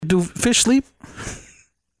do fish sleep?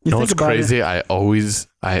 You know what's crazy? I always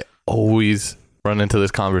run into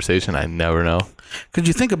this conversation. I never know. Because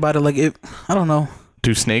you think about it, like I don't know.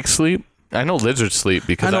 Do snakes sleep? I know lizards sleep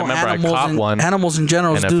because I remember I caught one. Animals in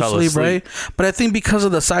general do sleep, right? But I think because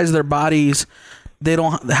of the size of their bodies, they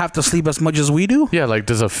don't have to sleep as much as we do. Yeah, like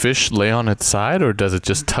does a fish lay on its side or does it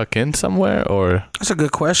just tuck in somewhere? Or that's a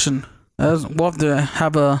good question. We'll have to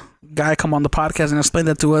have a guy come on the podcast and explain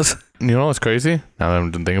that to us. You know what's crazy? Now that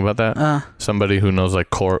I'm thinking about that, somebody who knows like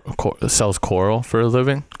sells coral for a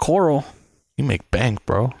living. Coral. You make bank,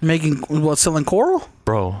 bro. Selling coral?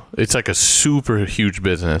 Bro, it's like a super huge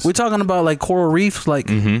business. We're talking about like coral reefs, like.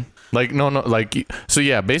 Mm-hmm. Like no, like so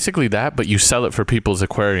yeah, basically that, but you sell it for people's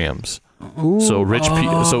aquariums. Ooh, so rich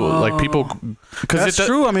people, so like people. That's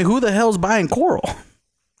true. I mean, who the hell's buying coral?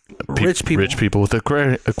 Rich people with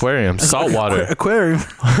aquariums, saltwater aquarium,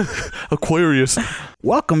 Aquarius.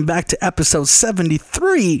 Welcome back to episode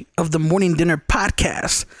 73 of the Morning Dinner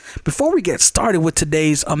Podcast. Before we get started with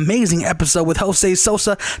today's amazing episode with Jose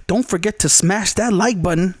Sosa, don't forget to smash that like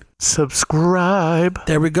button, subscribe.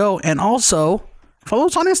 There we go, and also follow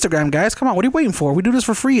us on Instagram, guys. Come on, what are you waiting for? We do this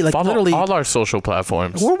for free, like follow literally all our social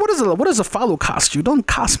platforms. What does a follow cost you? Don't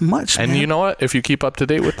cost much, and man. You know what? If you keep up to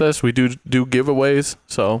date with us, we do giveaways.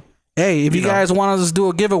 So hey, if you guys want us to do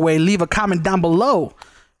a giveaway, leave a comment down below,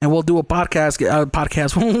 and we'll do a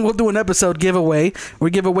podcast. We'll do an episode giveaway. We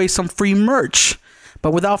give away some free merch.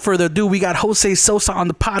 But without further ado, we got Jose Sosa on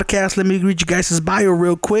the podcast. Let me read you guys' bio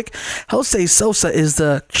real quick. Jose Sosa is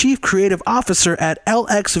the Chief Creative Officer at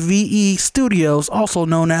LXVE Studios, also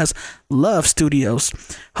known as Love Studios.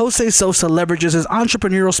 Jose Sosa leverages his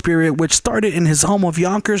entrepreneurial spirit, which started in his home of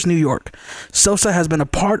Yonkers, New York. Sosa has been a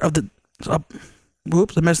part of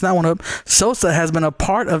Whoops, I messed that one up. Sosa has been a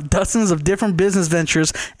part of dozens of different business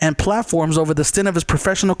ventures and platforms over the stint of his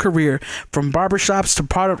professional career, from barbershops to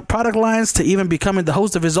product lines to even becoming the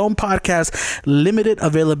host of his own podcast, Limited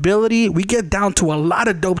Availability. We get down to a lot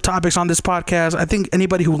of dope topics on this podcast. I think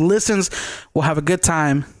anybody who listens will have a good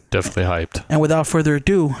time. Definitely hyped. And without further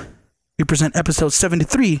ado, we present episode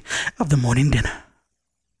 73 of The Morning Dinner.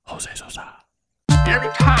 Jose Sosa. Every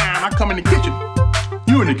time I come in the kitchen,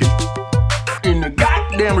 you in the kitchen. In the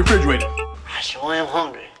goddamn refrigerator. I sure am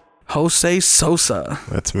hungry. Jose Sosa.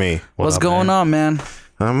 That's me. What's going on, man?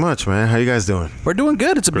 Not much, man. How you guys doing? We're doing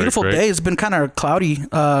good. It's a beautiful day. It's been kind of cloudy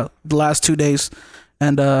the last 2 days,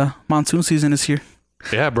 and monsoon season is here.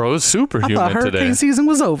 Yeah, bro, it's super humid today. I thought hurricane season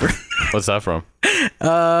was over. What's that from?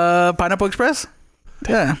 Pineapple Express.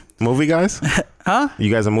 Yeah. Movie guys? Huh?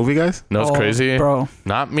 You guys are movie guys? No, it's crazy, bro.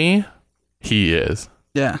 Not me. He is.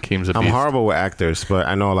 Yeah, I'm horrible with actors, but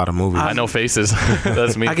I know a lot of movies. I know faces.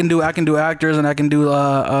 That's me. I can do actors and I can do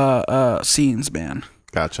scenes, man.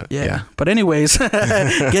 Gotcha. Yeah. But anyways,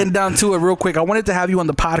 getting down to it real quick, I wanted to have you on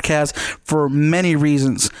the podcast for many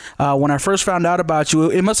reasons. When I first found out about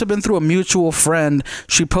you, it must have been through a mutual friend.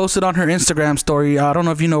 She posted on her Instagram story. I don't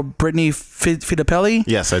know if you know Brittany Fidapelli.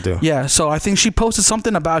 Yes, I do. Yeah. So I think she posted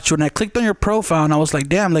something about you, and I clicked on your profile, and I was like,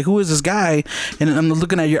 damn, like, who is this guy? And I'm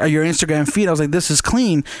looking at your Instagram feed. I was like, this is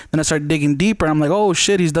clean. Then I started digging deeper. And I'm like, oh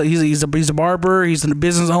shit, he's a barber. He's a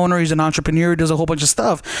business owner. He's an entrepreneur. He does a whole bunch of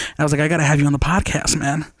stuff. And I was like, I gotta have you on the podcast,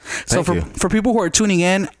 man. So for people who are tuning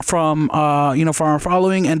in from from our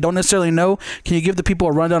following and don't necessarily know, can you give the people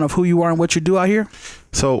a rundown of who you are and what you do out here?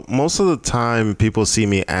 So most of the time people see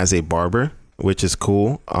me as a barber, which is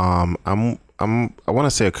cool. I want to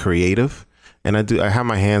say a creative, and I have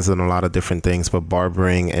my hands on a lot of different things, but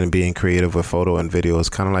barbering and being creative with photo and video is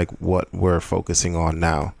kind of like what we're focusing on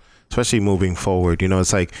now. Especially moving forward,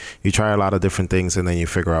 it's like you try a lot of different things and then you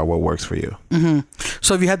figure out what works for you. Mm-hmm.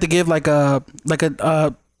 So if you had to give like a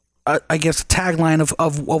I guess tagline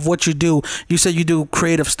of what you do, you said you do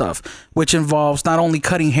creative stuff, which involves not only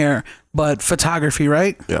cutting hair but photography,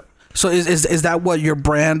 right? Yeah. So is that what your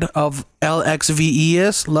brand of LXVE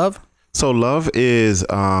is? Love? So love is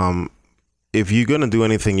if you're going to do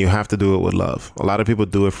anything, you have to do it with love. A lot of people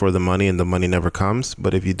do it for the money and the money never comes.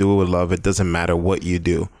 But if you do it with love, it doesn't matter what you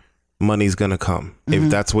do. Money's going to come. Mm-hmm. If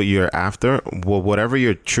that's what you're after, well, whatever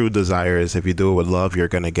your true desire is, if you do it with love, you're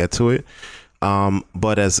going to get to it.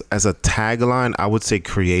 But as a tagline, I would say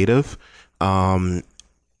creative.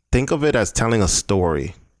 Think of it as telling a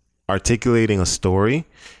story, articulating a story.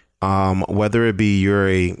 Whether it be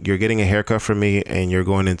you're getting a haircut from me and you're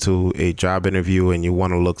going into a job interview and you want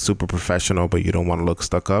to look super professional, but you don't want to look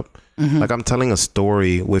stuck up. Mm-hmm. Like I'm telling a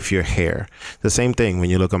story with your hair. The same thing when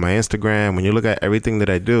you look at my Instagram, when you look at everything that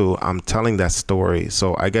I do, I'm telling that story.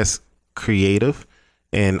 So I guess creative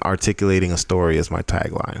and articulating a story is my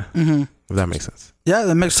tagline. If that makes sense. Yeah,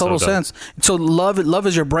 that makes total sense. So love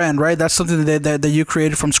is your brand, right? That's something that you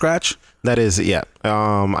created from scratch. That is, yeah.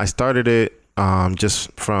 I started it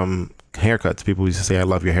just from haircuts. People used to say, "I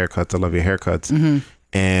love your haircuts. I love your haircuts."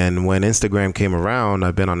 And when Instagram came around,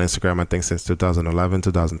 I've been on Instagram, I think, since 2011,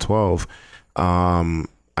 2012.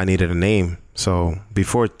 I needed a name. So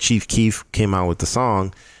before Chief Keef came out with the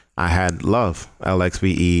song, I had Love,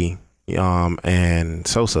 LXVE, and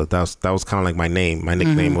Sosa. That was kind of like my name. My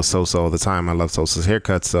nickname was Sosa all the time. I love Sosa's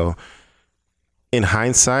haircuts. So in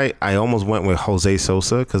hindsight, I almost went with Jose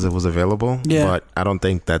Sosa because it was available. Yeah. But I don't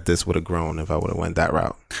think that this would have grown if I would have went that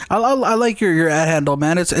route. I like your ad handle,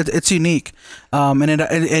 man. It's unique, and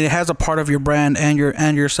it has a part of your brand and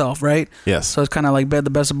yourself, right? Yes. So it's kind of like the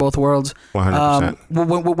best of both worlds.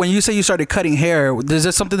 100%. When you say you started cutting hair, is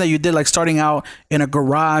this something that you did like starting out in a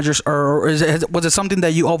garage, or was it something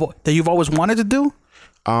that you've always wanted to do?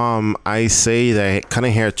 I say that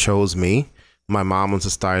cutting hair chose me. My mom was a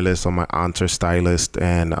stylist, or my aunts are stylists,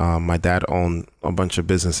 and my dad owned a bunch of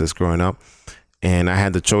businesses growing up. And I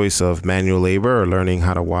had the choice of manual labor or learning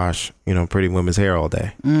how to wash, pretty women's hair all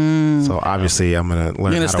day. So obviously, I'm gonna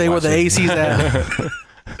learn. You're gonna stay where the AC's at.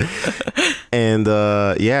 And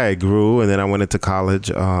it grew, and then I went into college.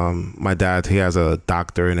 My dad, he has a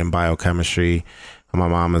doctorate in biochemistry. My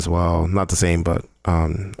mom as well, not the same, but I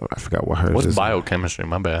forgot what hers is. What's biochemistry?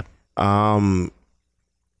 My bad.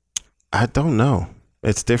 I don't know.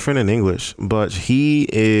 It's different in English, but he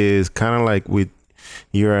is kind of like with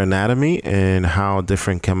your anatomy and how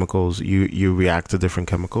different chemicals you react to different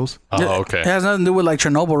chemicals. Oh, okay. It has nothing to do with like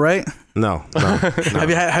Chernobyl, right? No.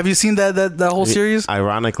 Have you seen that whole series?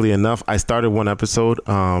 Ironically enough, I started one episode.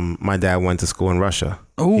 My dad went to school in Russia.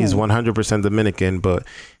 Ooh. He's 100% Dominican, but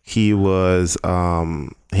he was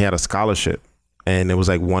he had a scholarship, and it was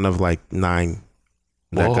like one of like 9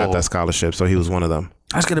 that got that scholarship. So he was one of them.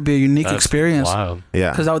 That's gonna be a unique experience. Wild.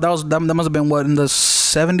 Yeah, because that must have been what, in the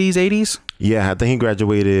 70s, 80s. Yeah, I think he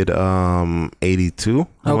graduated 82.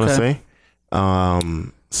 I want to say.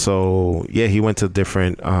 So yeah, he went to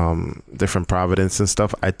different Providence and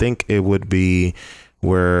stuff. I think it would be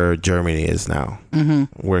where Germany is now,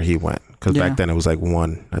 where he went. Because back then it was like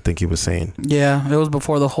 1. I think he was saying. Yeah, it was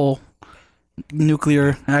before the whole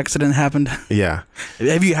nuclear accident happened. Yeah.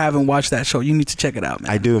 If you haven't watched that show, you need to check it out,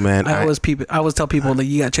 man. I do, man. I always tell people that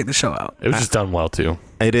you gotta check the show out. It was just done well too.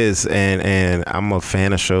 It is, and I'm a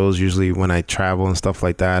fan of shows. Usually when I travel and stuff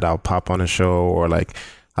like that, I'll pop on a show, or like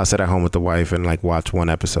I'll sit at home with the wife and like watch one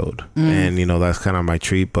episode, and that's kind of my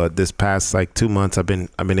treat. But this past like 2 months, I've been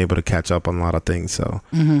able to catch up on a lot of things, so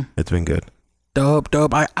it's been good. Dope.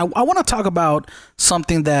 I want to talk about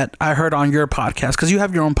something that I heard on your podcast, because you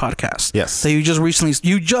have your own podcast. Yes. So you just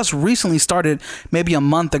recently started maybe a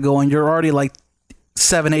month ago, and you're already like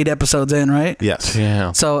 7-8 episodes in, right? Yes.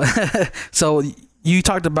 Yeah. So you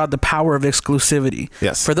talked about the power of exclusivity.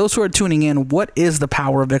 Yes. For those who are tuning in, what is the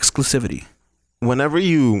power of exclusivity? Remember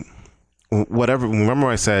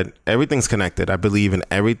I said everything's connected. I believe in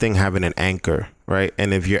everything having an anchor, right?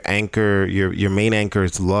 And if your anchor, your main anchor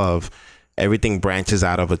is love, everything branches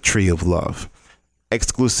out of a tree of love.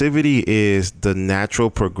 Exclusivity is the natural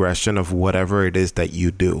progression of whatever it is that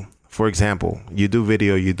you do. For example, you do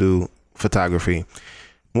video, you do photography.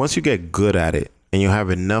 Once you get good at it and you have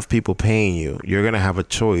enough people paying you, you're going to have a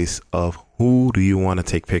choice of who do you want to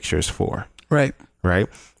take pictures for. Right. Right.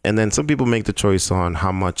 And then some people make the choice on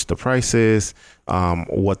how much the price is,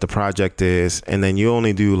 what the project is. And then you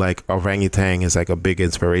only do like Orangutan is like a big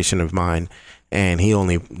inspiration of mine. And he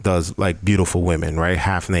only does like beautiful women, right?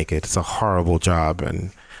 Half naked. It's a horrible job.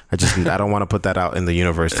 And I don't want to put that out in the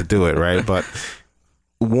universe to do it. Right. But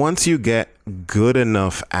once you get good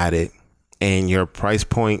enough at it and your price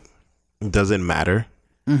point doesn't matter,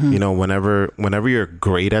 whenever you're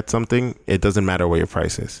great at something, it doesn't matter what your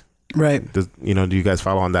price is. Right. Do you guys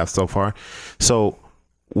follow on that so far? So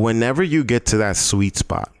whenever you get to that sweet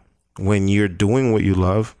spot, when you're doing what you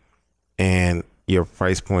love and your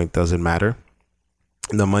price point doesn't matter,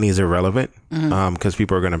 the money is irrelevant, because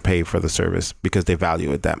people are going to pay for the service because they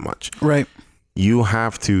value it that much. Right. You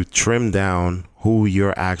have to trim down who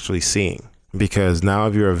you're actually seeing, because now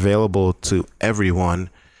if you're available to everyone,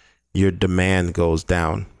 your demand goes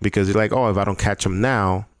down, because you're like, oh, if I don't catch them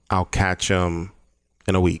now, I'll catch them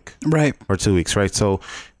in a week, right, or 2 weeks, right? So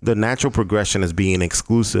the natural progression is being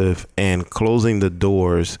exclusive and closing the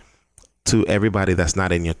doors to everybody that's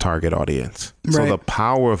not in your target audience. Right. So the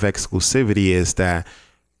power of exclusivity is that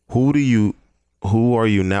who are you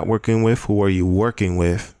networking with? Who are you working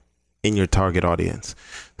with in your target audience?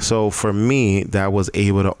 So for me, that was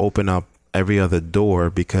able to open up every other door,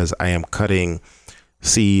 because I am cutting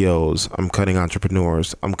CEOs, I'm cutting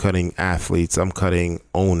entrepreneurs, I'm cutting athletes, I'm cutting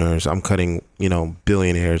owners, I'm cutting,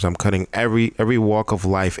 billionaires, I'm cutting every walk of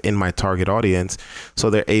life in my target audience, so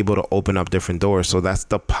they're able to open up different doors. So that's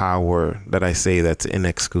the power that I say that's in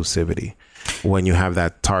exclusivity. When you have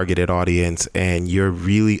that targeted audience and you're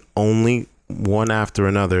really only one after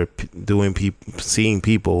another seeing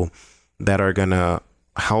people that are gonna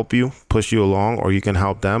help you, push you along, or you can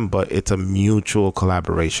help them, but it's a mutual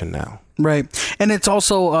collaboration now. Right. And it's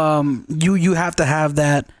also you have to have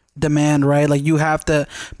that demand, right? Like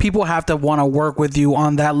people have to want to work with you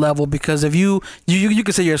on that level, because if you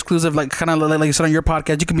can say you're exclusive, like kind of like you said on your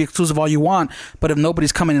podcast, you can be exclusive all you want, but if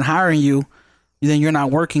nobody's coming and hiring you, then you're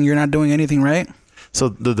not working, you're not doing anything, right? So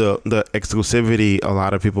the exclusivity, a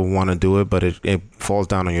lot of people want to do it, but it falls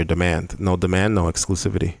down on your demand. No demand, no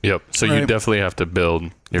exclusivity. Yep. So right. You definitely have to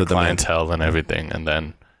build your clientele and everything, and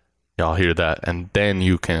then y'all hear that, and then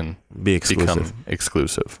you can become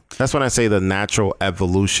exclusive. That's when I say the natural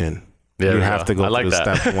evolution. You have to go through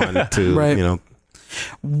step 1, 2. Right.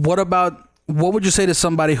 What would you say to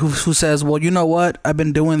somebody who says, well, you know what, I've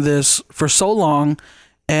been doing this for so long,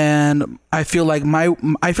 and I feel like my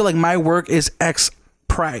work is X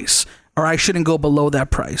price, or I shouldn't go below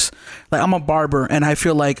that price. Like, I'm a barber and I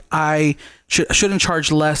feel like I shouldn't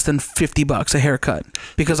charge less than $50 a haircut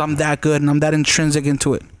because I'm that good and I'm that intrinsic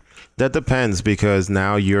into it. That depends, because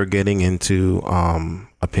now you're getting into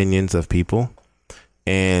opinions of people,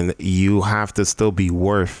 and you have to still be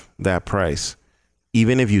worth that price.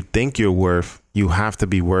 Even if you think you're worth, you have to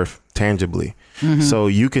be worth tangibly. Mm-hmm. So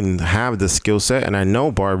you can have the skill set, and I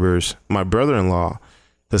know barbers, my brother-in-law,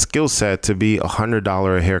 the skill set to be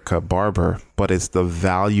 $100 a haircut barber, but it's the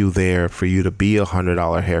value there for you to be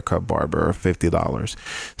 $100 haircut barber or $50.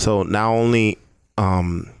 So not only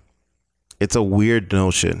it's a weird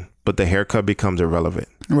notion, but the haircut becomes irrelevant.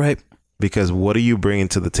 Right. Because what are you bringing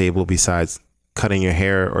to the table besides cutting your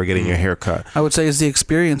hair or getting your hair cut? I would say it's the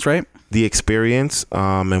experience, right? The experience,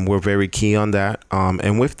 and we're very key on that.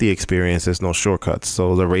 And with the experience, there's no shortcuts.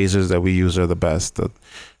 So the razors that we use are the best.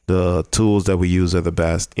 The tools that we use are the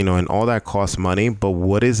best, and all that costs money. But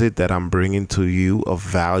what is it that I'm bringing to you of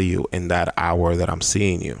value in that hour that I'm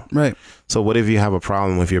seeing you? Right. So what if you have a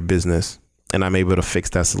problem with your business and I'm able to fix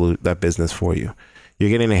that business for you? You're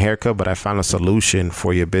getting a haircut, but I found a solution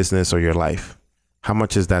for your business or your life. How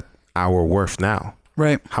much is that hour worth now?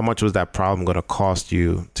 Right. How much was that problem going to cost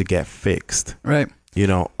you to get fixed? Right.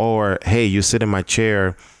 Or, hey, you sit in my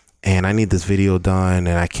chair and I need this video done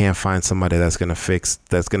and I can't find somebody that's going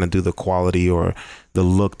to do the quality or the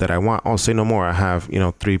look that I want. Oh, say no more. I have,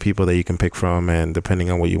 3 people that you can pick from, and depending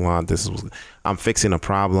on what you want, I'm fixing a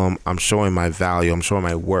problem. I'm showing my value. I'm showing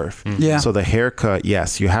my worth. Mm-hmm. Yeah. So the haircut,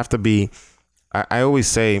 yes, you have to be, I always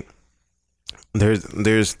say there's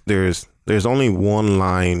only one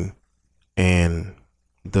line, and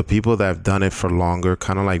the people that have done it for longer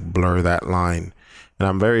kind of like blur that line. And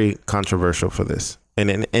I'm very controversial for this. And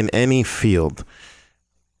in any field,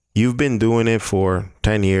 you've been doing it for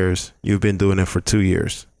 10 years. You've been doing it for 2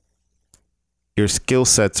 years. Your skill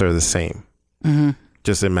sets are the same. Mm-hmm.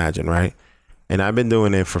 Just imagine, right? And I've been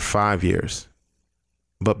doing it for 5 years.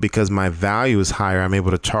 But because my value is higher, I'm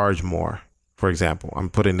able to charge more. For example, I'm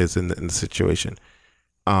putting this in the situation.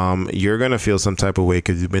 You're going to feel some type of way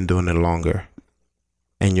because you've been doing it longer.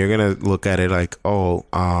 And you're going to look at it like,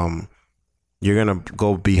 you're going to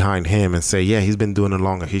go behind him and say, yeah, he's been doing it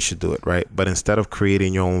longer, he should do it, right? But instead of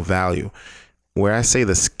creating your own value, where I say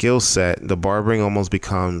the skill set, the barbering almost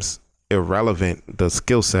becomes irrelevant, the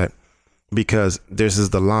skill set, because this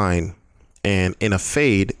is the line. And in a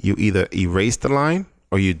fade, you either erase the line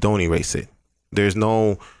or you don't erase it.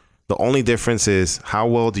 The only difference is how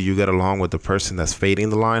well do you get along with the person that's fading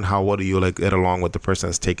the line? How well do you get along with the person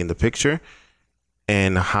that's taking the picture?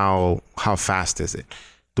 And how fast is it?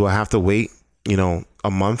 Do I have to wait, a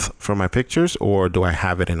month for my pictures, or do I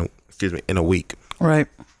have it in a week? Right.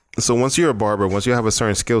 So once you're a barber, once you have a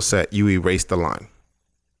certain skill set, you erase the line.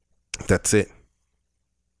 That's it.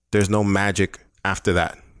 There's no magic after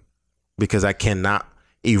that, because I cannot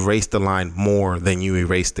erase the line more than you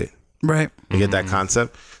erased it. Right. You get that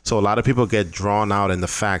concept? So a lot of people get drawn out in the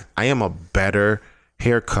fact, I am a better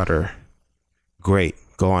hair cutter. Great.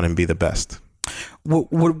 Go on and be the best.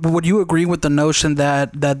 Would you agree with the notion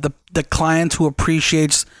that the client who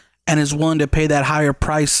appreciates and is willing to pay that higher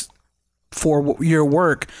price for your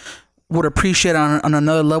work would appreciate on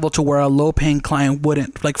another level to where a low-paying client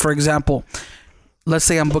wouldn't? Like, for example, let's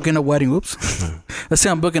say I'm booking a wedding. Let's say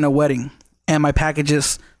I'm booking a wedding and my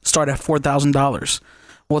packages start at $4,000.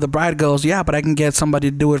 Well, the bride goes, yeah, but I can get somebody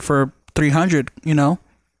to do it for $300,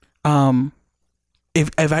 if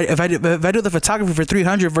I do the photography for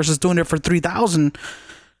 $300 versus doing it for $3,000,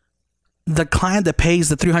 the client that pays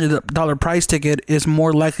the $300 price ticket is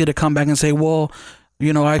more likely to come back and say, well,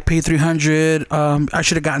 you know, I paid $300. I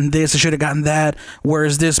should have gotten this. I should have gotten that. Where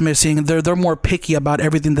is this missing? They're more picky about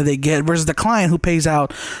everything that they get versus the client who pays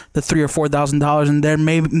out the $3,000 or $4,000, and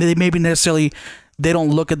they maybe necessarily they don't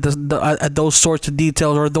look at at those sorts of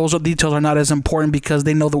details, or those details are not as important because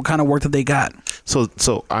they know the kind of work that they got.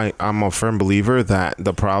 So I'm a firm believer that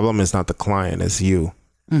the problem is not the client, it's you.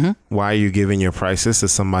 Mm-hmm. Why are you giving your prices to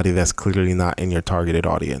somebody that's clearly not in your targeted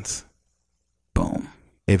audience? Boom.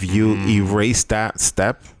 If you erase that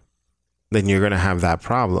step, then you're going to have that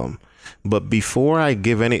problem. But before I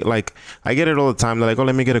give any, like, I get it all the time. They're like, oh,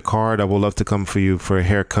 let me get a card. I would love to come for you for a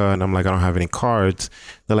haircut. And I'm like, I don't have any cards.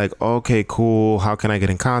 They're like, okay, cool. How can I get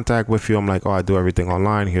in contact with you? I'm like, oh, I do everything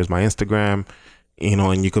online. Here's my Instagram, you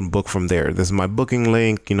know, and you can book from there. This is my booking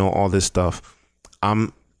link, you know, all this stuff.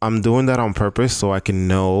 I'm doing that on purpose so I can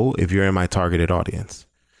know if you're in my targeted audience.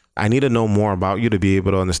 I need to know more about you to be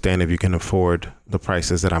able to understand if you can afford the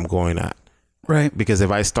prices that I'm going at. Right. Because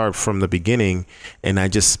if I start from the beginning and I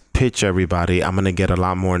just pitch everybody, I'm going to get a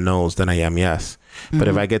lot more no's than I am yes. Mm-hmm. But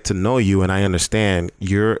if I get to know you and I understand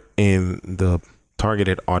you're in the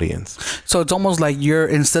targeted audience. So it's almost like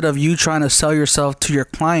instead of you trying to sell yourself to your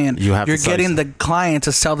client, you're getting the client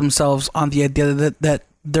to sell themselves on the idea that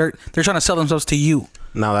they're trying to sell themselves to you.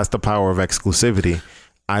 Now that's the power of exclusivity.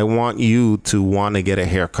 I want you to want to get a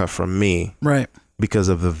haircut from me. Right. Because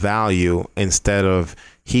of the value, instead of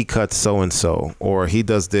he cuts so-and-so or he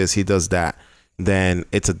does this, he does that, then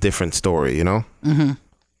it's a different story, you know? Mm-hmm.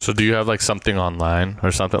 So do you have like something online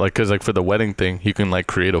or something? Like, because like for the wedding thing, you can like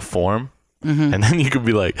create a form and then you could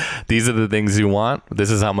be like, these are the things you want. This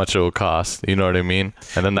is how much it will cost. You know what I mean?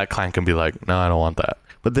 And then that client can be like, no, I don't want that.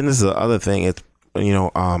 But then this is the other thing. It's, you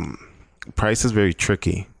know, price is very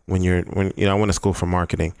tricky. When you know, I went to school for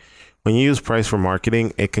marketing. When you use price for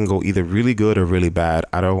marketing, it can go either really good or really bad.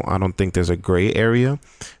 I don't think there's a gray area.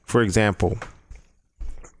 For example,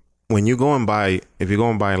 when you go and buy, if you go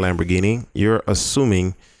and buy a Lamborghini, you're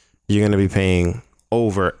assuming you're going to be paying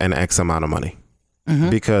over an X amount of money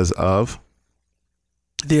because of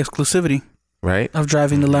the exclusivity, right? Of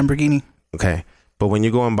driving the Lamborghini. Okay. But when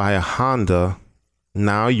you go and buy a Honda,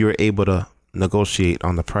 now you're able to negotiate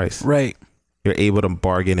on the price. Right. You're able to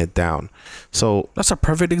bargain it down. So that's a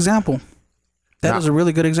perfect example. That is a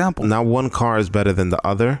really good example. Now, one car is better than the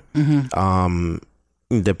other,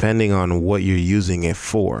 depending on what you're using it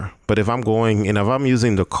for. But if I'm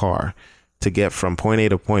using the car to get from point A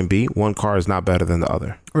to point B, one car is not better than the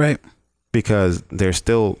other. Right. Because there's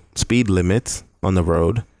still speed limits on the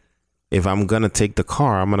road. If I'm going to take the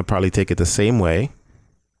car, I'm going to probably take it the same way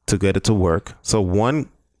to get it to work. So one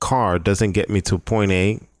car doesn't get me to point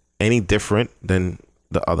A any different than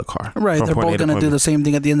the other car. Right. They're both going to do the same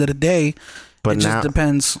thing at the end of the day. But it just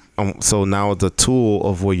depends. So now the tool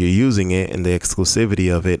of where you're using it and the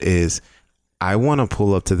exclusivity of it is, I want to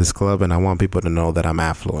pull up to this club and I want people to know that I'm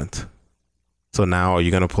affluent. So now are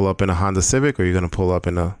you going to pull up in a Honda Civic or are you going to pull up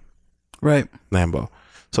in a Lambo?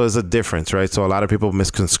 So there's a difference, right? So a lot of people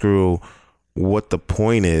misconstrue what the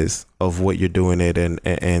point is of what you're doing it and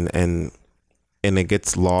it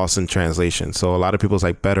gets lost in translation. So a lot of people's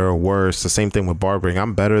like better or worse. The same thing with barbering.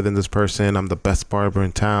 I'm better than this person. I'm the best barber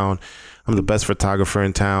in town. I'm the best photographer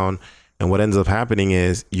in town. And what ends up happening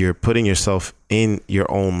is you're putting yourself in a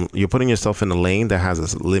lane that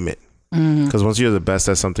has a limit. Because once you're the best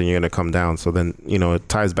at something, you're going to come down. So then, you know, it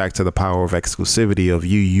ties back to the power of exclusivity of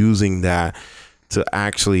you using that to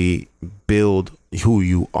actually build who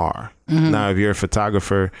you are. Now, if you're a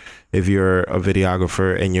photographer, if you're a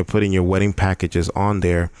videographer and you're putting your wedding packages on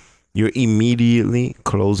there, you're immediately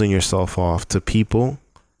closing yourself off to people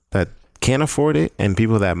that can't afford it and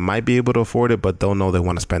people that might be able to afford it but don't know they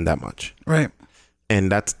want to spend that much. Right.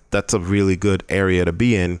 And that's a really good area to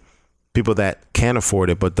be in. People that can afford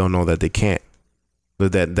it but don't know that they can't.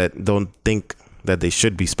 That don't think that they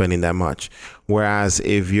should be spending that much. Whereas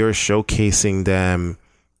if you're showcasing them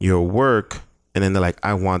your work and then they're like,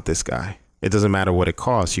 I want this guy. It doesn't matter what it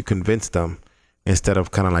costs. You convince them instead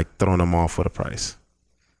of kind of like throwing them off with a price.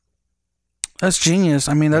 That's genius.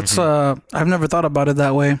 I mean, that's I've never thought about it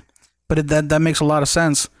that way, but that makes a lot of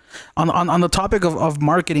sense. On the topic of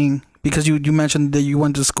marketing, because you mentioned that you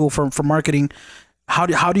went to school for marketing, how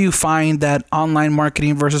do you find that online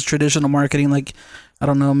marketing versus traditional marketing, like, I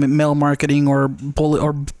don't know, mail marketing or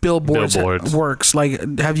billboards works?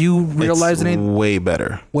 Like, have you realized anything? Way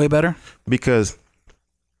better. Way better? Because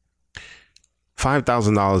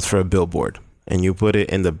 $5,000 for a billboard and you put it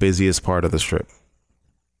in the busiest part of the strip.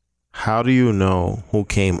 How do you know who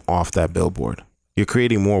came off that billboard? You're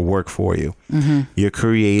creating more work for you.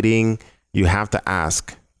 You have to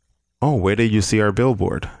ask, oh, where did you see our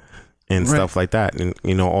billboard? And stuff like that.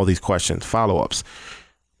 And, all these questions, follow-ups.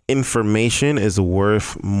 Information is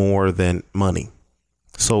worth more than money.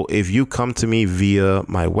 So if you come to me via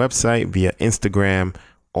my website, via Instagram,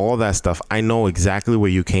 all that stuff, I know exactly where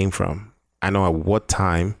you came from. I know at what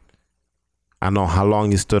time. I know how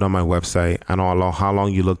long you stood on my website. I know how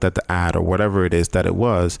long you looked at the ad or whatever it is that it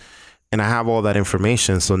was. And I have all that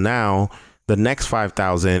information. So now the next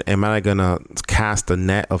 5,000, am I going to cast a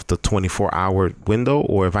net of the 24-hour window?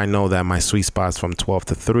 Or if I know that my sweet spot's from 12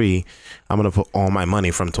 to 3, I'm going to put all my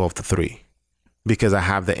money from 12 to 3 because I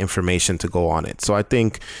have the information to go on it. So I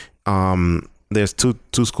think there's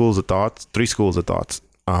two schools of thoughts, 3 schools of thoughts.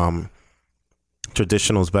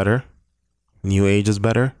 Traditional is better. New age is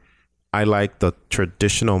better. I like the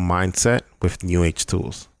traditional mindset with new age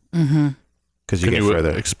tools. Because you get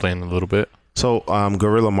further. Explain a little bit? So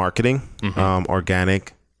guerrilla marketing,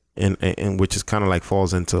 organic, and which is kind of like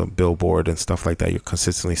falls into billboard and stuff like that. You're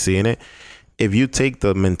consistently seeing it. If you take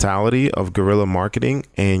the mentality of guerrilla marketing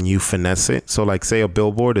and you finesse it, so like say a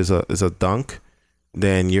billboard is a dunk,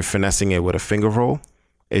 then you're finessing it with a finger roll.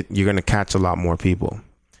 You're going to catch a lot more people.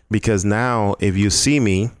 Because now if you see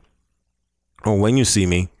me, or when you see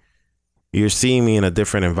me, you're seeing me in a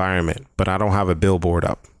different environment, but I don't have a billboard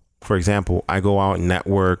up. For example, I go out and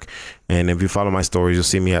network, and if you follow my stories, you'll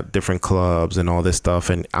see me at different clubs and all this stuff.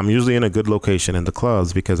 And I'm usually in a good location in the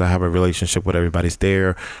clubs because I have a relationship with everybody's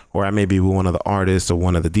there, or I may be with one of the artists or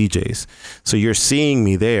one of the DJs. So you're seeing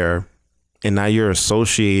me there, and now you're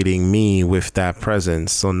associating me with that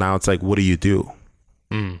presence. So now it's like, what do you do?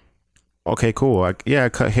 Okay, cool. I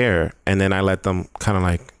cut hair. And then I let them kind of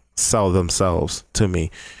like sell themselves to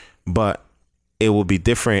me. But it will be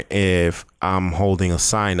different if I'm holding a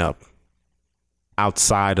sign up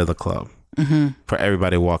outside of the club for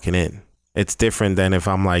everybody walking in. It's different than if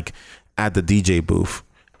I'm like at the DJ booth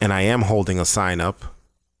and I am holding a sign up,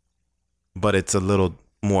 but it's a little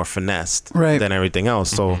more finessed than everything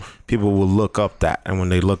else. So people will look up that. And when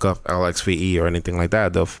they look up LXVE or anything like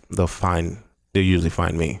that, they'll usually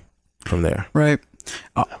find me from there. Right.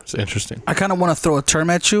 It's interesting. I kind of want to throw a term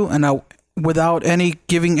at you, and without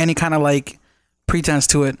giving any kind of like pretense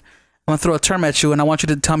to it, I'm gonna throw a term at you, and I want you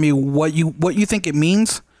to tell me what you think it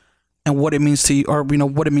means and what it means to you, or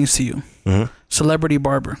what it means to you. Celebrity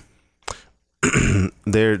barber.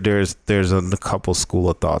 There's a couple school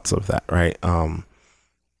of thoughts of that, right?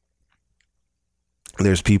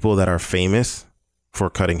 There's people that are famous for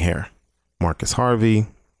cutting hair. Marcus Harvey,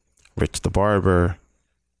 Rich the Barber,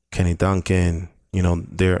 Kenny Duncan,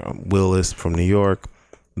 they're Willis from New York.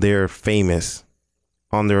 They're famous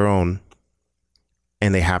on their own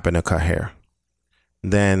and they happen to cut hair.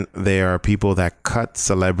 Then there are people that cut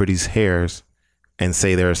celebrities' hairs and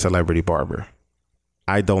say they're a celebrity barber.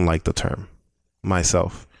 I don't like the term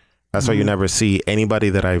myself. That's why you never see anybody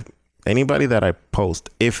that I post.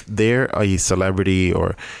 If they're a celebrity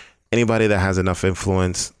or anybody that has enough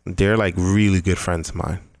influence, they're like really good friends of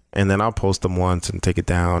mine. And then I'll post them once and take it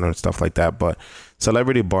down or stuff like that. But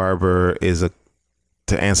celebrity barber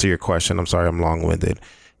to answer your question, I'm sorry, I'm long-winded,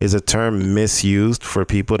 is a term misused for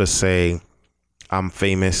people to say I'm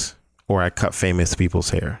famous or I cut famous people's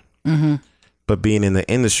hair. But being in the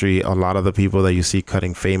industry, a lot of the people that you see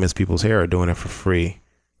cutting famous people's hair are doing it for free.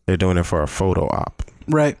 They're doing it for a photo op.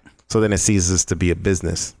 Right. So then it ceases to be a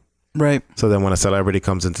business. Right. So then when a celebrity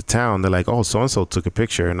comes into town, they're like, oh, so-and-so took a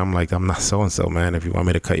picture. And I'm like, I'm not so-and-so, man. If you want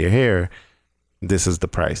me to cut your hair, this is the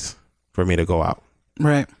price for me to go out.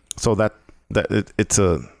 Right. So it's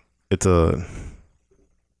a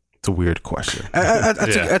weird question.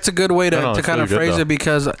 That's a good way to kind of phrase it,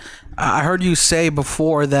 because I heard you say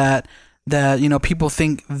before that people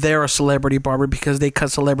think they're a celebrity barber because they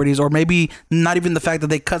cut celebrities, or maybe not even the fact that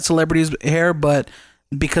they cut celebrities' hair, but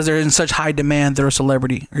because they're in such high demand, they're a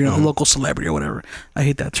celebrity, or local celebrity or whatever. I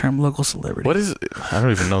hate that term, local celebrity. What is? I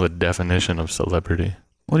don't even know the definition of celebrity.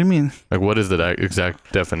 What do you mean? Like, what is the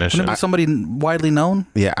exact definition? Somebody widely known?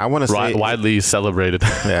 Yeah, I want to say widely celebrated.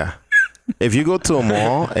 Yeah. If you go to a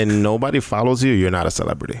mall and nobody follows you, you're not a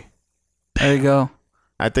celebrity. There you go.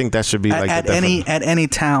 I think that should be like at any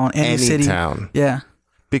town, any city. Town. Yeah.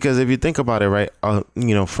 Because if you think about it, right,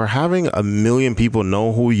 for having 1 million people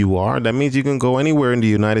know who you are, that means you can go anywhere in the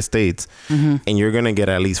United States and you're going to get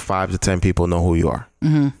at least 5 to 10 people know who you are,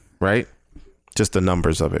 right? Just the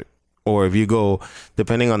numbers of it. Or if you go,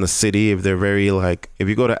 depending on the city, if they're very if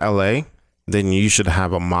you go to LA, then you should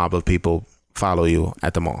have a mob of people follow you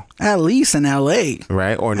at the mall. At least in LA.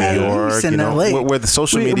 Right? Or New York. Least in LA. Where the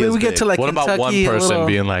social media is get big. to like what Kentucky, about one person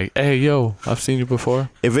being like, hey, yo, I've seen you before?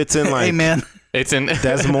 If it's in hey, man. It's in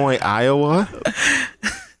Des Moines, Iowa.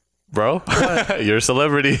 bro. You're a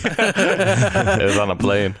celebrity. It was on a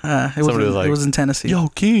plane. Somebody was like, it was in Tennessee. "Yo,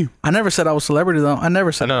 Keem." I never said I was a celebrity though. I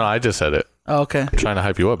never said. No, I just said it. Oh, okay. I'm trying to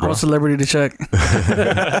hype you up, I'm bro. a celebrity to check.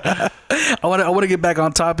 I want to get back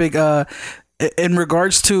on topic. In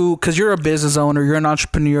regards to, because you're a business owner, you're an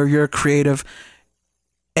entrepreneur, you're a creative,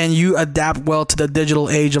 and you adapt well to the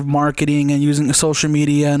digital age of marketing and using social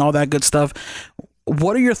media and all that good stuff.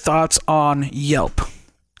 What are your thoughts on Yelp?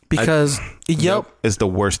 Because Yelp is the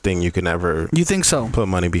worst thing you can ever. You think so? Put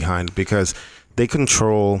money behind, because they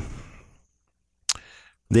control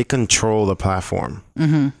the platform.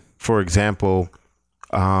 Mm-hmm. For example,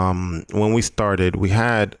 when we started, we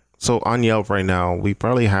had, so on Yelp right now, we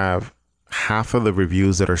probably have half of the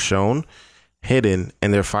reviews that are shown hidden,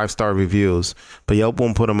 and they're 5-star reviews, but Yelp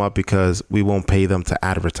won't put them up because we won't pay them to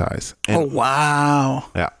advertise. And, oh, wow.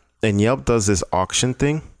 Yeah. And Yelp does this auction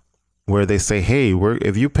thing where they say, hey,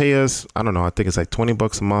 if you pay us, I don't know, I think it's like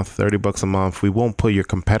 $20 a month, $30 a month, we won't put your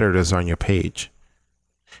competitors on your page.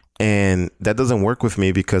 And that doesn't work with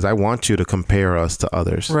me, because I want you to compare us to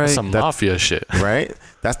others. Right. Some mafia shit. Right?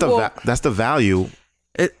 That's the that's the value.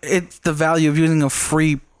 It's the value of using a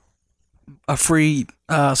free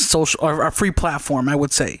social or a free platform, I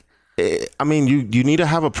would say. I mean, you need to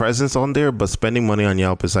have a presence on there, but spending money on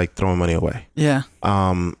Yelp is like throwing money away. Yeah.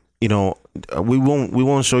 You know, we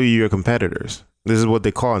won't show you your competitors. This is what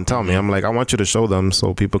they call and tell me. I'm like, I want you to show them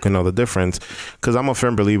so people can know the difference, because I'm a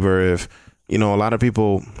firm believer, if, you know, a lot of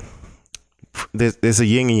people, there's a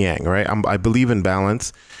yin and yang, right? I believe in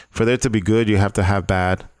balance. For there to be good, you have to have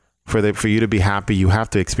bad. For you to be happy, you have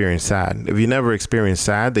to experience sad. If you never experience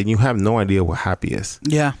sad, then you have no idea what happy is.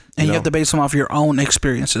 Yeah, and you have to base them off your own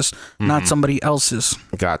experiences, not somebody else's.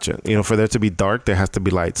 Gotcha. You know, for there to be dark, there has to be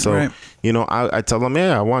light. So, you know, I tell them,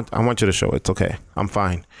 yeah, I want you to show it. It's okay. I'm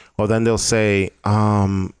fine. Well, then they'll say,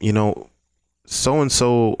 you know, so and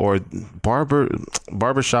so, or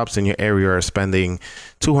barbershops in your area are spending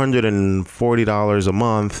 $240 a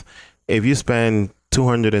month. If you spend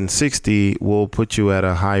 $260, we'll put you at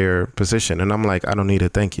a higher position. And I'm like, I don't need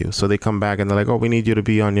it, thank you. So they come back and they're like, oh, we need you to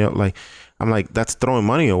be on your, like, I'm like, that's throwing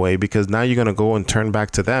money away, because now you're gonna go and turn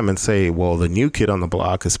back to them and say, well, the new kid on the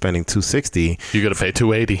block is spending $260. You gotta pay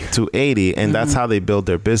 $280, and that's how they build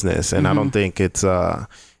their business. And I don't think it's a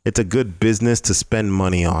good business to spend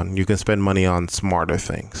money on. You can spend money on smarter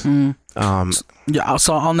things. Yeah,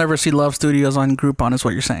 so I'll never see Love Studios on Groupon, is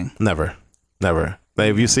what you're saying. Never. Like,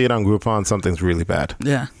 if you see it on Groupon, something's really bad.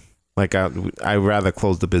 Yeah. Like, I'd rather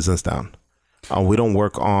close the business down. We don't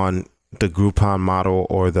work on the Groupon model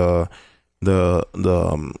or the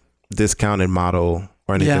discounted model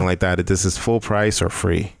or anything like that. This is full price or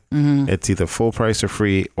free. Mm-hmm. It's either full price or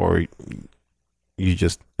free, or you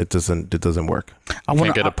just, it doesn't work. I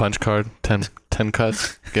can't get a punch card, 10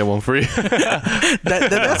 cuts, get one free.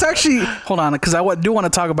 That's actually, hold on, because I do want to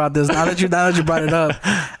talk about this now that you brought it up.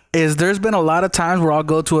 Is there's been a lot of times where I'll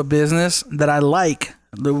go to a business that I like,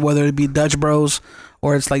 whether it be Dutch Bros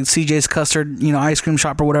or it's like CJ's Custard, you know, ice cream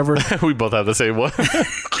shop or whatever. We both have the same one.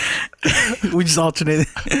 We just alternate.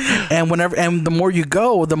 And the more you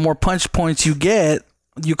go, the more punch points you get.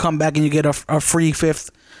 You come back and you get a free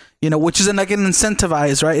fifth, you know, which is like an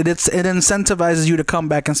incentivize, right? It incentivizes you to come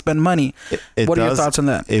back and spend money. What are your thoughts on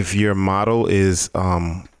that? If your model is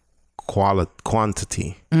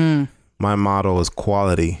quantity, my model is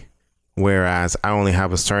quality, whereas I only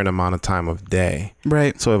have a certain amount of time of day.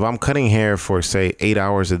 Right. So if I'm cutting hair for, say, 8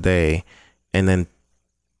 hours a day, and then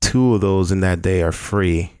 2 of those in that day are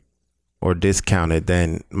free or discounted,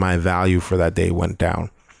 then my value for that day went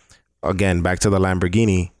down. Again, back to the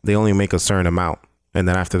Lamborghini, they only make a certain amount, and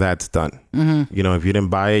then after that, it's done. Mm-hmm. You know, if you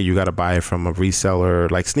didn't buy it, you got to buy it from a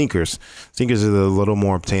reseller, like sneakers. Sneakers is a little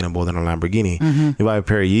more obtainable than a Lamborghini. Mm-hmm. You buy a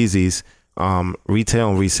pair of Yeezys, retail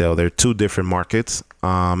and resale, they're 2 different markets.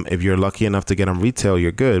 If you're lucky enough to get them retail,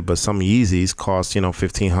 you're good, but some Yeezys cost, you know,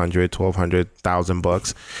 $1,500, $1,200,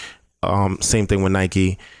 $1,000. Same thing with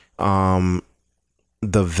Nike.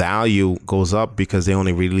 The value goes up because they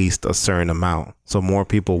only released a certain amount, so more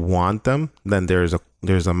people want them than there's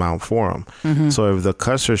amount for them. Mm-hmm. So if the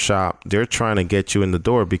custard shop, they're trying to get you in the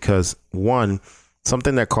door, because one,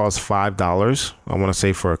 something that costs $5, I want to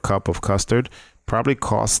say, for a cup of custard, probably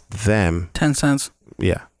costs them 10 cents.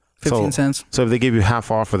 Yeah. 15 cents. So if they give you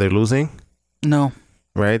half off, are they losing? No.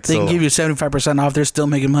 Right? They can give you 75% off. They're still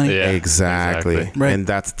making money. Yeah, exactly. Right. And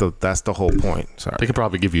that's the whole point. Sorry. They could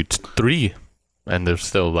probably give you 3, and they're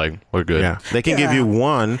still like, we're good. Yeah. They can give you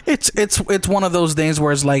 1. It's one of those things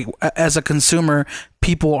where it's like, as a consumer,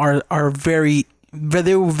 people are very,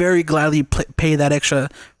 they will very gladly pay that extra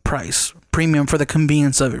price. premium for the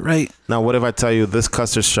convenience of it, right? Now, what if I tell you this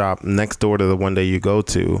custard shop next door to the one that you go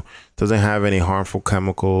to doesn't have any harmful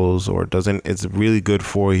chemicals, or it's really good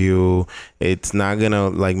for you. It's not gonna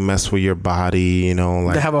like mess with your body, you know.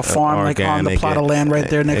 Like they have a farm like on the plot of land right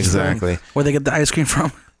there next to them, where they get the ice cream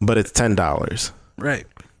from. But it's $10. Right.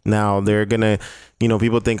 Now they're gonna, you know,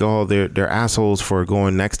 people think, oh, they're assholes for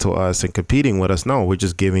going next to us and competing with us. No, we're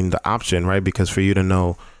just giving the option, right? Because for you to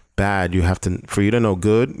know bad, for you to know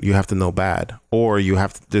good, you have to know bad, or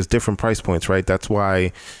there's different price points, right? That's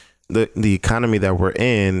why the economy that we're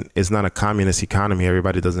in is not a communist economy.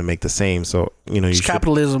 Everybody doesn't make the same. So, you know, it's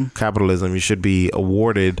capitalism. You should be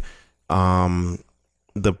awarded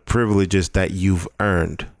the privileges that you've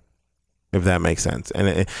earned, if that makes sense.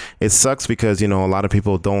 And it sucks because, you know, a lot of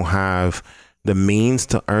people don't have the means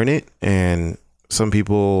to earn it, and some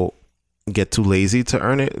people get too lazy to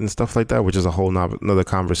earn it and stuff like that, which is a whole another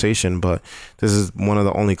conversation. But this is one of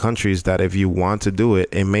the only countries that if you want to do it,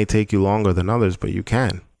 it may take you longer than others, but you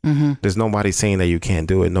can. Mm-hmm. There's nobody saying that you can't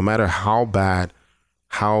do it, no matter how bad,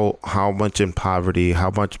 how much in poverty,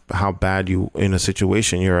 how bad you in a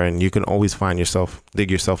situation you're in. You can always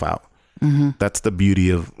dig yourself out. Mm-hmm. That's the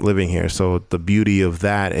beauty of living here. So the beauty of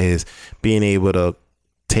that is being able to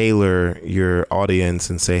tailor your audience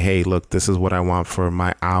and say, hey, look, this is what I want for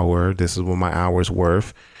my hour. This is what my hour's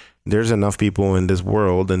worth. There's enough people in this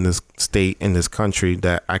world, in this state, in this country,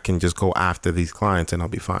 that I can just go after these clients and I'll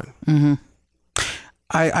be fine. Mm-hmm.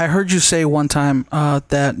 I heard you say one time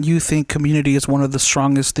that you think community is one of the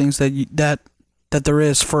strongest things that there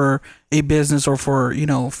is for a business, or for, you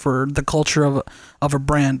know, for the culture of a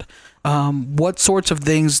brand. What sorts of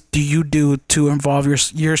things do you do to involve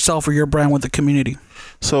yourself or your brand with the community?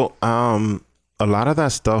 So a lot of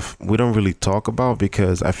that stuff we don't really talk about,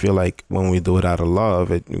 because I feel like when we do it out of love,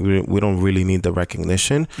 we don't really need the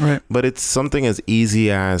recognition. Right. But it's something as easy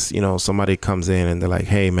as, you know, somebody comes in and they're like,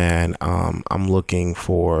 hey, man, I'm looking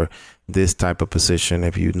for this type of position.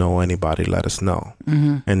 If you know anybody, let us know.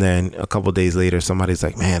 Mm-hmm. And then a couple of days later, somebody's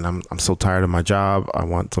like, man, I'm so tired of my job. I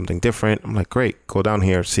want something different. I'm like, great, go down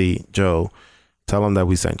here, see Joe, tell him that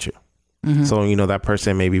we sent you. Mm-hmm. So, you know, that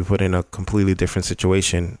person may be put in a completely different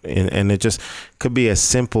situation. And it just could be as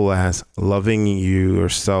simple as loving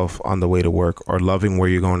yourself on the way to work, or loving where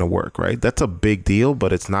you're going to work, right? That's a big deal,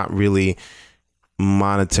 but it's not really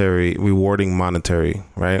rewarding monetary,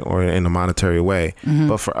 right? Or in a monetary way. Mm-hmm.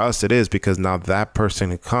 But for us, it is, because now that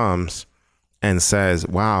person comes and says,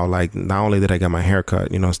 wow, like, not only did I get my hair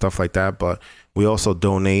cut, you know, stuff like that, but we also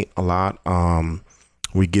donate a lot.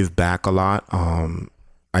 We give back a lot.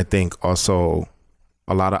 I think also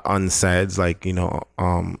a lot of unsaids, like, you know,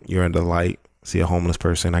 you're in the light, see a homeless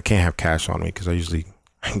person. I can't have cash on me because I usually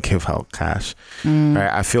give out cash. Right?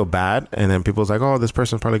 I feel bad. And then people's like, oh, this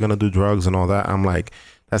person's probably going to do drugs and all that. I'm like,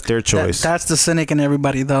 that's their choice. That's the cynic in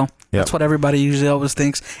everybody, though. Yep. That's what everybody usually always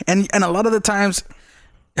thinks. And a lot of the times,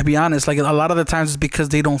 to be honest, like, a lot of the times it's because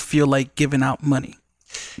they don't feel like giving out money.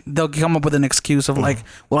 They'll come up with an excuse of like,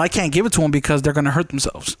 well, I can't give it to them because they're going to hurt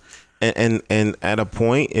themselves. And at a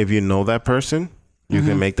point, if you know that person, you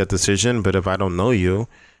can make that decision. But if I don't know you,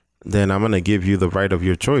 then I'm going to give you the right of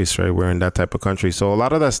your choice, right? We're in that type of country. So a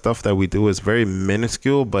lot of that stuff that we do is very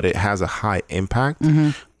minuscule, but it has a high impact.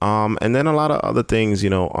 And then a lot of other things, you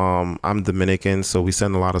know, I'm Dominican, so we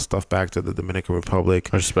send a lot of stuff back to the Dominican Republic.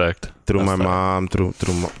 Respect. Through my mom, through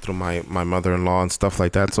my mother-in-law and stuff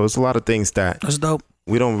like that. So it's a lot of things that that's dope.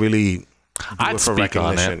 We don't really I'd speak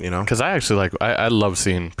on it, you know, because I actually I love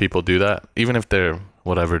seeing people do that, even if they're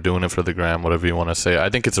whatever, doing it for the gram, whatever you want to say. I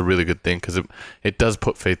think it's a really good thing, because it does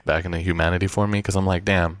put faith back into humanity for me, because I'm like,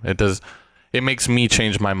 damn, it makes me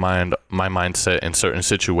change my mindset in certain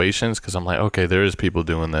situations, because I'm like, okay, there is people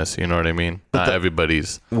doing this, you know what I mean? Not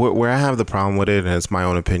everybody's. Where I have the problem with it, and it's my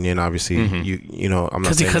own opinion, obviously, you know, I'm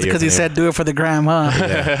not saying because he said do it for the gram, huh?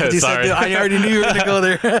 Yeah. Sorry. I already knew you were gonna go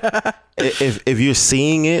there. If you're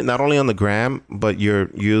seeing it not only on the gram, but you're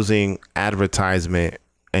using advertisement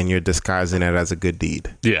and you're disguising it as a good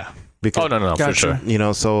deed. Yeah. Because, no, for sure. You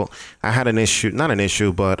know, so I had not an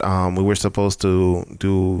issue, but we were supposed to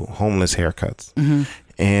do homeless haircuts. Mm-hmm.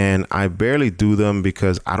 And I barely do them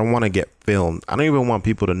because I don't want to get filmed. I don't even want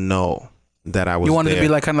people to know that I was there. You want it to be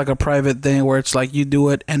like kind of like a private thing where it's like you do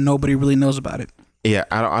it and nobody really knows about it. Yeah,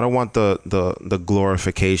 I don't want the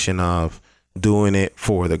glorification of doing it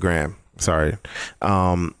for the gram. Sorry.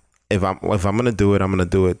 If I'm gonna do it, I'm gonna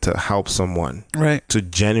do it to help someone. Right. To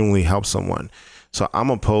genuinely help someone. So I'm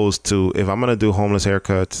opposed to, if I'm gonna do homeless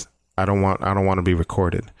haircuts, I don't want to be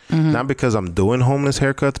recorded. Mm-hmm. Not because I'm doing homeless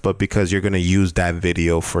haircuts, but because you're gonna use that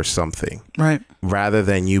video for something. Right. Rather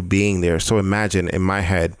than you being there. So imagine, in my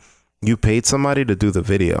head, you paid somebody to do the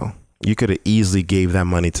video. you could have easily gave that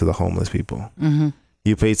money to the homeless people. Mm-hmm.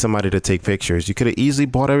 You paid somebody to take pictures. You could have easily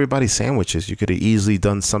bought everybody sandwiches. You could have easily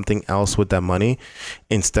done something else with that money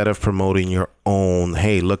instead of promoting your own,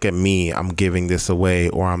 hey, look at me, I'm giving this away,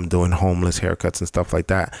 or I'm doing homeless haircuts and stuff like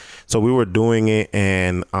that. So we were doing it,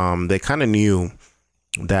 and they kind of knew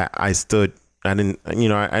that I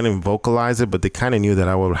didn't vocalize it, but they kind of knew that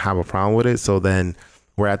I would have a problem with it. So then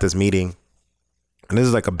we're at this meeting, and this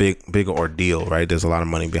is like a big ordeal, right? There's a lot of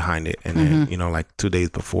money behind it. And then, like 2 days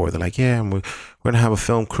before, they're like, yeah, we're going to have a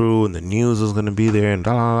film crew and the news is going to be there and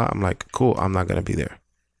blah, blah, blah. I'm like, cool, I'm not going to be there.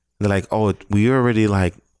 And they're like, oh, we already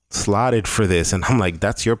like slotted for this. And I'm like,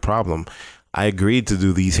 that's your problem. I agreed to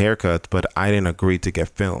do these haircuts, but I didn't agree to get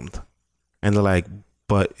filmed. And they're like,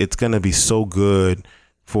 but it's going to be so good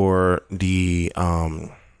for the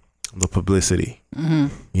publicity.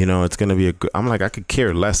 It's gonna be I'm like, I could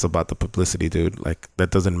care less about the publicity, dude. Like,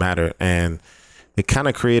 that doesn't matter. And it kind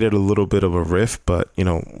of created a little bit of a rift, but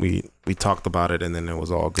we talked about it, and then it was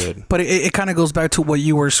all good. But it kind of goes back to what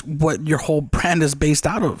your whole brand is based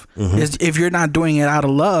out of. Is if you're not doing it out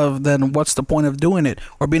of love, then what's the point of doing it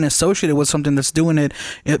or being associated with something that's doing it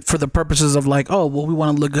for the purposes of like, oh, well, we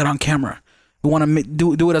want to look good on camera, we want to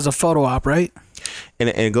do it as a photo op, right? And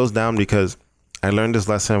it goes down because I learned this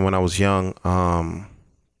lesson when I was young.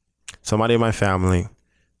 Somebody in my family,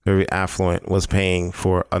 very affluent, was paying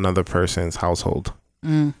for another person's household.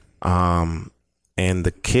 And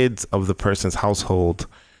the kids of the person's household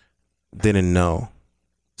didn't know.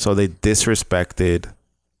 So they disrespected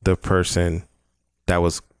the person that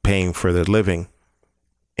was paying for their living.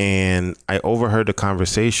 And I overheard the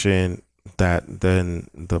conversation that then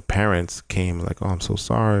the parents came like, oh, I'm so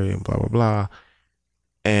sorry, and blah, blah, blah.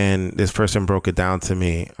 And this person broke it down to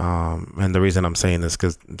me. And the reason I'm saying this,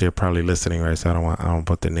 because they're probably listening, right? So I don't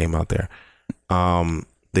put their name out there.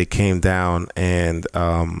 They came down and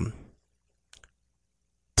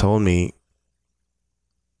told me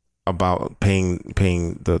about paying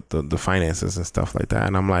the finances and stuff like that.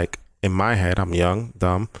 And I'm like, in my head, I'm young,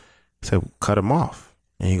 dumb. I said, cut him off.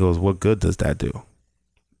 And he goes, what good does that do?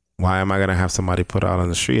 Why am I going to have somebody put out on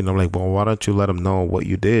the street? And I'm like, well, why don't you let them know what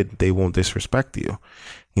you did? They won't disrespect you.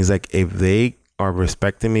 He's like, if they are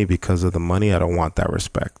respecting me because of the money, I don't want that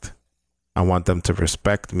respect. I want them to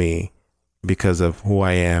respect me because of who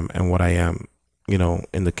I am and what I am,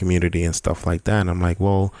 in the community and stuff like that. And I'm like,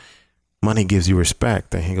 well, money gives you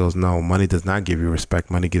respect. And he goes, no, money does not give you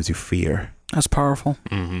respect. Money gives you fear. That's powerful.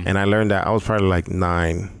 Mm-hmm. And I learned that. I was probably like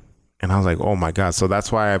 9. And I was like, oh my God. So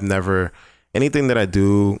that's why I've never, anything that I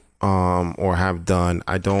do or have done,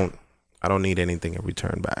 I don't need anything in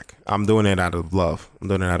return back. I'm doing it out of love. I'm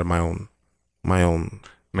doing it out of my own.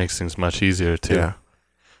 Makes things much easier too. Yeah.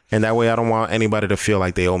 And that way I don't want anybody to feel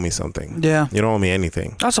like they owe me something. Yeah. You don't owe me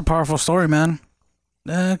anything. That's a powerful story, man.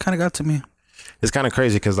 It kind of got to me. It's kind of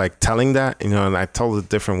crazy because like telling that, and I told it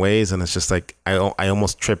different ways, and it's just like I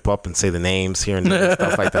almost trip up and say the names here and there and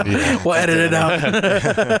stuff like that. We'll edit it out.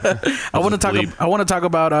 I want to talk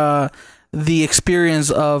about the experience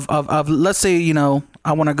of let's say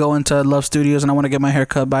I want to go into Love Studios and I want to get my hair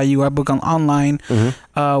cut by you. I book online.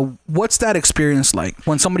 What's that experience like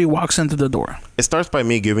when somebody walks into the door? It starts by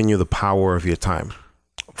me giving you the power of your time.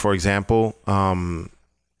 For example,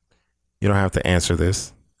 you don't have to answer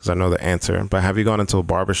this because I know the answer, but have you gone into a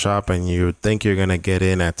barbershop and you think you're gonna get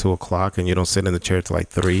in at 2:00 and you don't sit in the chair till like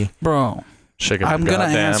 3? Bro, I'm gonna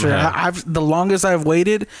answer. The longest I've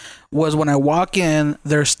waited was when I walk in.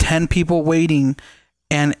 There's 10 people waiting,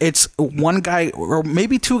 and it's one guy or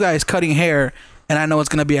maybe 2 guys cutting hair, and I know it's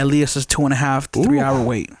gonna be at least a 2.5 to 3 hour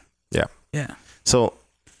wait. Yeah. So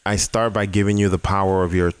I start by giving you the power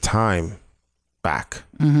of your time back,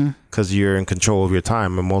 because you're in control of your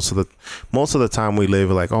time. And most of the time we live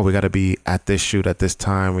like, oh, we got to be at this shoot at this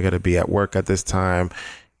time. We got to be at work at this time.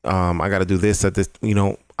 I got to do this at this.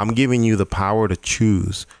 I'm giving you the power to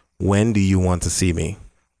choose when do you want to see me.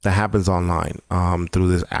 That happens online through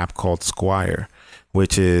this app called Squire,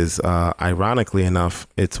 which is ironically enough,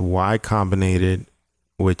 it's Y Combinated,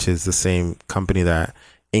 which is the same company that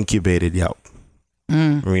incubated Yelp.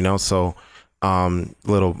 So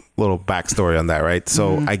little backstory on that, right?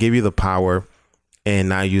 So I give you the power, and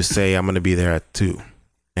now you say I'm going to be there at 2,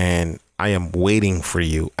 and I am waiting for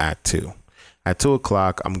you at 2. At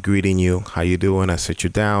 2:00, I'm greeting you. How you doing? I sit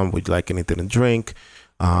you down. Would you like anything to drink?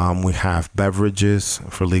 We have beverages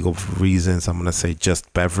for legal reasons. I'm going to say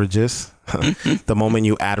just beverages. The moment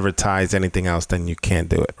you advertise anything else, then you can't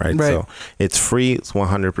do it, right? So it's free. It's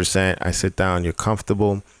 100%. I sit down. You're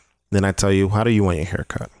comfortable. Then I tell you, how do you want your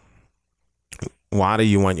haircut? Why do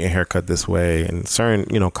you want your haircut this way? And certain,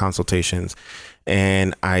 consultations.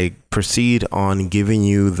 and I proceed on giving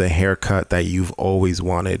you the haircut that you've always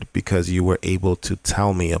wanted because you were able to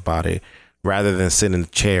tell me about it, rather than sit in the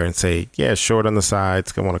chair and say, yeah, short on the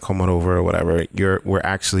sides, I want to comb it over or whatever. We're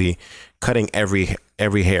actually cutting every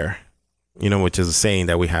hair, which is a saying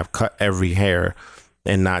that we have, cut every hair,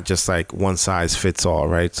 and not just like one size fits all,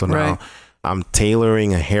 right? So now I'm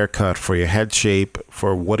tailoring a haircut for your head shape,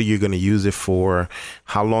 for what are you going to use it for?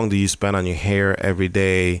 How long do you spend on your hair every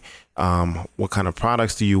day? What kind of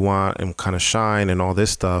products do you want, and kind of shine and all this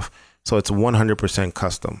stuff? So it's 100%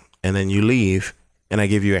 custom. And then you leave and I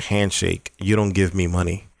give you a handshake. You don't give me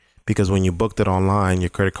money, because when you booked it online, your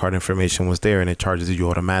credit card information was there and it charges you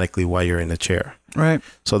automatically while you're in the chair. Right.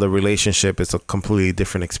 So the relationship is a completely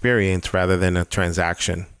different experience rather than a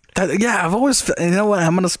transaction. I've always, I'm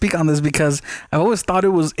going to speak on this because I've always thought it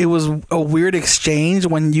was a weird exchange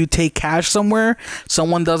when you take cash somewhere,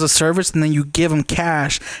 someone does a service and then you give them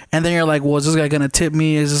cash, and then you're like, well, is this guy going to tip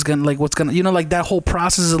me? Is this going to, like, what's going to, like that whole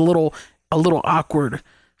process is a little awkward.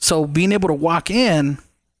 So being able to walk in,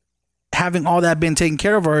 having all that been taken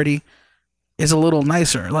care of already is a little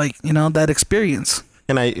nicer, like, that experience.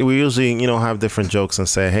 And we usually, have different jokes and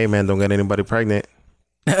say, hey man, don't get anybody pregnant.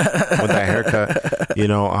 With that haircut,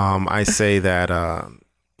 I say that, I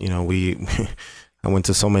went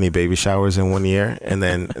to so many baby showers in 1 year. And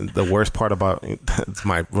then the worst part about, it's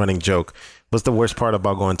my running joke, what's the worst part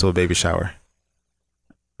about going to a baby shower?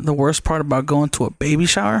 The worst part about going to a baby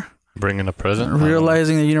shower? Bringing a present?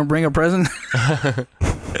 Realizing that you don't bring a present?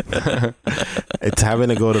 It's having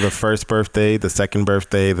to go to the first birthday, the second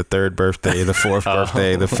birthday, the third birthday, the fourth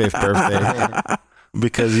birthday, the fifth birthday.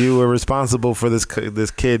 Because you were responsible for this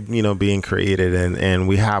kid, being created, and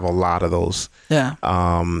we have a lot of those. Yeah.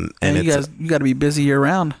 And you got to be busy year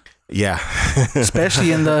round. Yeah.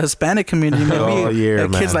 Especially in the Hispanic community. All year,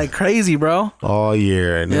 man. Kids like crazy, bro. All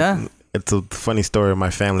year. And it's a funny story of my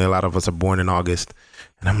family. A lot of us are born in August.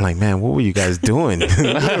 And I'm like, man, what were you guys doing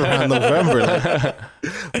around November? Like,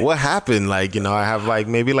 what happened? I have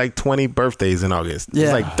maybe 20 birthdays in August.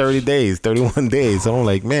 Yeah. It's 30 days, 31 days. So I'm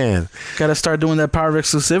like, man. Got to start doing that power of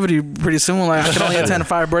exclusivity pretty soon. Like, I can only attend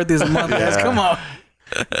 5 birthdays a month, guys. Come on.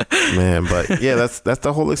 Man, but yeah, that's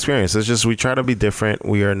the whole experience. It's just, we try to be different.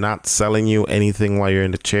 We are not selling you anything while you're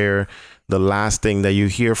in the chair. The last thing that you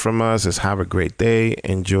hear from us is have a great day,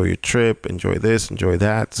 enjoy your trip, enjoy this, enjoy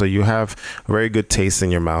that. So you have a very good taste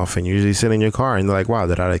in your mouth, and you usually sit in your car and you're like, wow,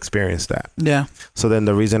 did I experience that? Yeah. So then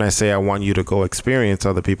the reason I say I want you to go experience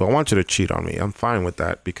other people, I want you to cheat on me. I'm fine with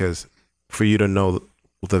that, because for you to know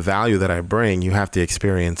the value that I bring, you have to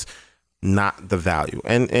experience not the value.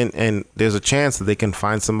 And there's a chance that they can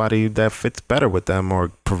find somebody that fits better with them or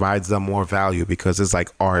provides them more value, because it's like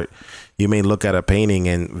art. You may look at a painting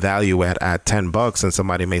and value at $10, and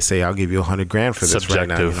somebody may say, I'll give you $100,000 for this right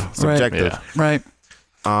now. Subjective. Right.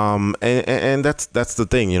 And that's the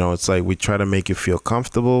thing, it's like we try to make you feel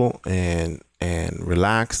comfortable and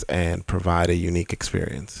relaxed and provide a unique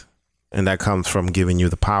experience. And that comes from giving you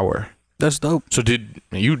the power. That's dope. So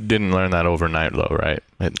you didn't learn that overnight though, right?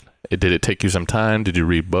 Did it take you some time? Did you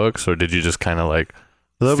read books, or did you just kind of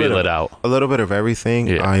feel it out? A little bit of everything.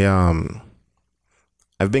 Yeah.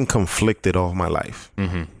 I've been conflicted all my life.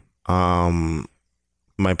 Mm-hmm.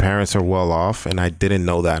 My parents are well off, and I didn't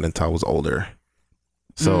know that until I was older.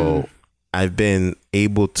 So I've been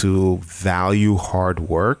able to value hard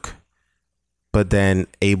work, but then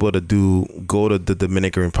able to go to the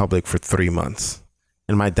Dominican Republic for 3 months,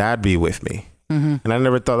 and my dad be with me. Mm-hmm. And I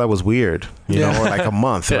never thought that was weird, or like a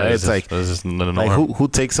month, right? It's like who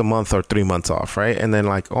takes a month or 3 months off, right? And then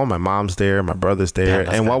my mom's there, my brother's there,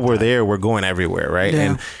 and while we're there, we're going everywhere, right?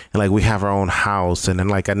 Yeah. And we have our own house, and then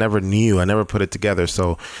I never put it together.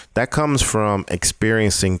 So that comes from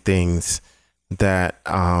experiencing things that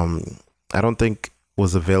I don't think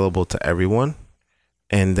was available to everyone,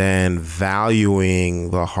 and then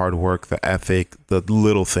valuing the hard work, the ethic, the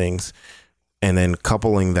little things, and then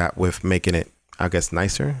coupling that with making it, I guess,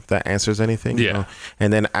 nicer, if that answers anything. Yeah.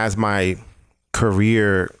 And then as my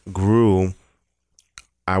career grew,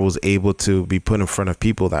 I was able to be put in front of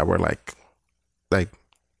people that were like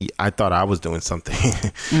I thought I was doing something,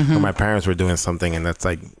 or my parents were doing something, and that's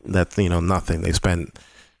nothing. They spent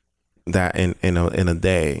that in a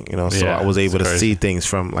day, So I was able to see things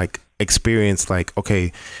from experience,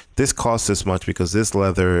 okay, this costs this much because this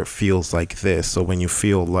leather feels like this. So when you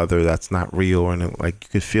feel leather that's not real, and you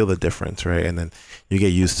could feel the difference, right? And then you get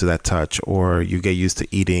used to that touch, or you get used to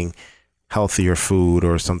eating healthier food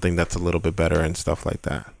or something that's a little bit better and stuff like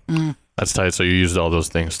that. That's tight. So you used all those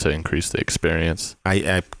things to increase the experience.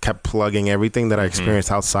 I kept plugging everything that I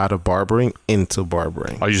experienced outside of barbering into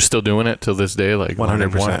barbering. Are you still doing it till this day?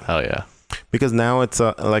 100%. Hell yeah. because now it's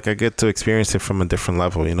like I get to experience it from a different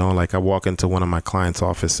level, you know. Like I walk into one of my clients'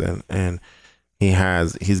 office and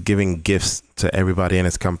he's giving gifts to everybody in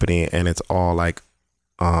his company, and it's all like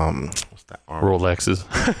what's that?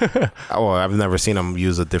 Rolexes. Oh, I've never seen him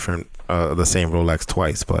use a different the same Rolex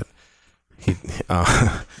twice, but he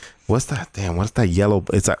what's that? Damn, what's that yellow?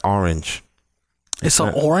 It's like orange. It's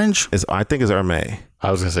an orange? I think it's Hermes.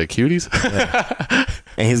 I was gonna say cuties. Yeah.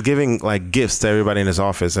 And he's giving like gifts to everybody in his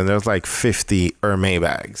office, and there's like 50 Hermes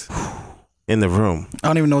bags in the room. I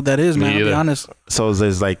don't even know what that is, man. I'll be honest. So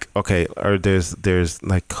there's like, okay, or there's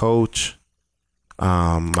like Coach.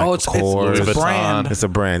 It's a brand. It's a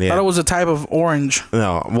brand. Yeah. I thought it was a type of orange.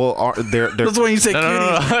 No, well, they're That's when you say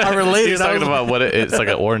cuties. No. I related. He's talking about what it's like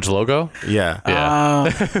an orange logo. Yeah.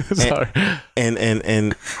 Sorry.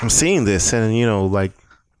 And I'm seeing this, and you know, like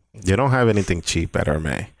you don't have anything cheap at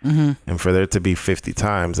Hermes, and for there to be 50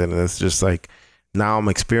 times, and it's just like now I'm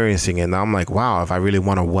experiencing it. Now I'm like, wow, if I really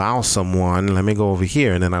want to wow someone, let me go over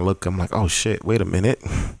here, and then I look, I'm like, oh shit, wait a minute.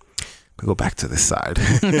 Go back to this side.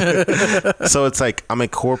 So it's like I'm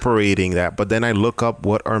incorporating that, but then I look up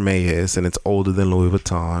what Hermes is, and it's older than Louis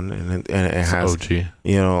Vuitton, and it has OG.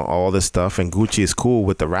 You know, all this stuff. And Gucci is cool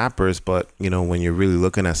with the rappers, but you know, when you're really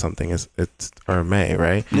looking at something, it's Hermes,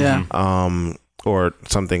 right? Yeah. Or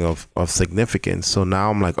something of significance. So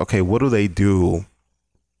now I'm like, okay, what do they do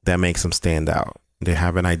that makes them stand out? They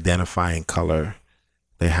have an identifying color.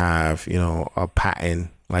 They have, you know, a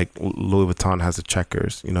patent. Like Louis Vuitton has the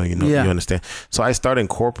checkers, you understand. So I start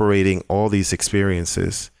incorporating all these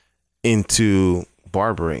experiences into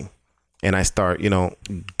barbering, and I start, you know,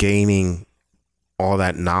 gaining all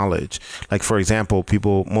that knowledge. Like, for example,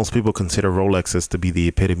 most people consider Rolexes to be the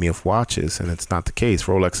epitome of watches, and it's not the case.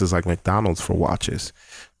 Rolex is like McDonald's for watches.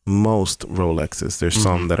 Most Rolexes, there's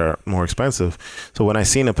some that are more expensive. So when I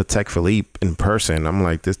seen a Patek Philippe in person, I'm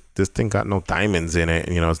like, this thing got no diamonds in it,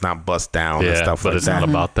 you know, it's not bust down and stuff like that. But it's not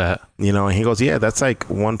about that, you know. And he goes, yeah, that's like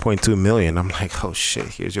 1.2 million. I'm like, oh shit,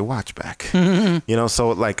 here's your watch back. You know, so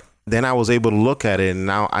like then I was able to look at it, and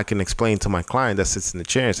now I can explain to my client that sits in the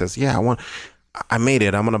chair and says, yeah, I made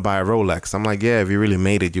it, I'm gonna buy a Rolex. I'm like, yeah, if you really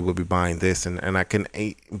made it, you would be buying this. And I can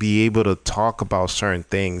be able to talk about certain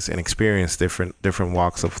things and experience different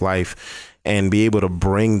walks of life, and be able to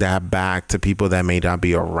bring that back to people that may not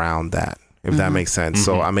be around that, if that makes sense.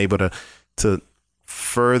 So I'm able to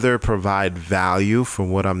further provide value for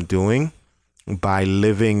what I'm doing by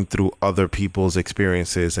living through other people's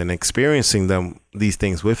experiences and experiencing these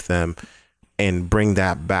things with them, and bring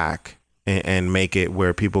that back and make it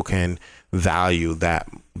where people can value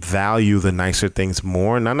the nicer things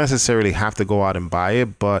more. Not necessarily have to go out and buy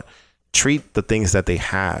it, but treat the things that they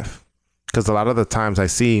have. Because a lot of the times I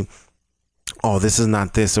see, oh, this is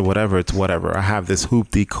not this or whatever, it's whatever. I have this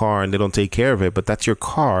hoopty car and they don't take care of it, but that's your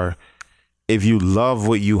car. If you love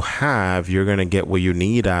what you have, you're going to get what you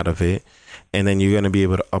need out of it. And then you're going to be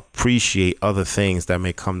able to appreciate other things that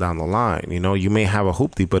may come down the line. You know, you may have a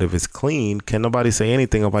hoopty, but if it's clean, can nobody say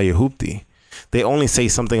anything about your hoopty? They only say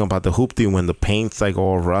something about the hoopty when the paint's like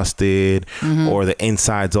all rusted or the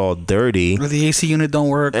inside's all dirty. Or the AC unit don't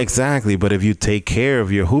work. Exactly. But if you take care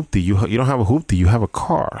of your hoopty, you don't have a hoopty, you have a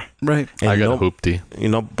car. Right. And I got a hoopty. You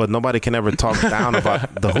know, but nobody can ever talk down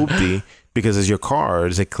about the hoopty because it's your car.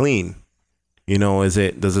 Is it clean? You know, does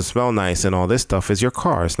it smell nice and all this stuff? Is your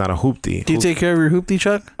car. It's not a hoopty. Do you take care of your hoopty,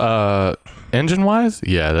 Chuck? Engine wise,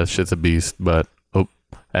 yeah, that shit's a beast. But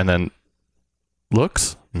and then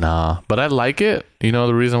looks. Nah, but I like it. You know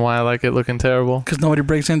the reason why I like it looking terrible? Because nobody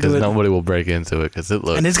breaks into it. Because nobody will break into it because it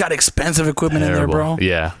looks. And it's got expensive equipment terrible. in there, bro.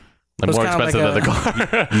 Yeah, like more expensive than the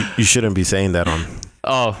car. You shouldn't be saying that on.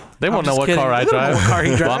 Oh, they won't know what car I drive. What car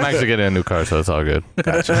he drives. Well, I'm actually getting a new car, so it's all good.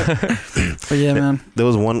 Gotcha. But yeah, man. There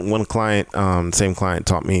was one client, same client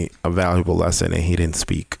taught me a valuable lesson, and he didn't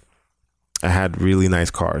speak. I had really nice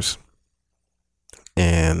cars,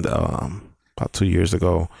 and about 2 years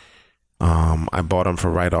ago, I bought them for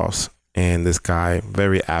write-offs, and this guy,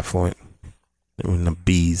 very affluent, in the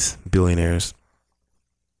B's, billionaires,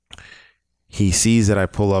 he sees that I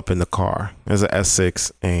pull up in the car. There's an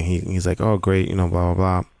S6, and he's like, oh, great, you know, blah,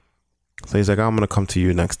 blah, blah. So he's like, I'm going to come to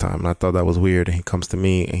you next time. And I thought that was weird. And he comes to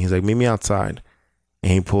me, and he's like, meet me outside.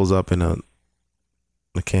 And he pulls up in I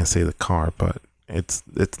can't say the car, but it's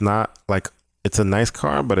not like, it's a nice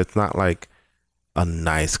car, but it's not like a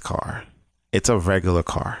nice car. It's a regular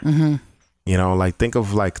car. Mm-hmm. You know, like think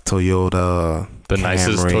of like Toyota. The Camry,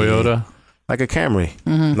 nicest Toyota? Like a Camry.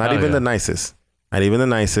 Mm-hmm. Not even the nicest. Not even the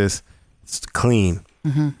nicest. It's clean.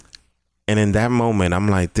 Mm-hmm. And in that moment, I'm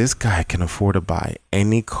like, this guy can afford to buy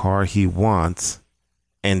any car he wants.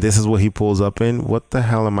 And this is what he pulls up in. What the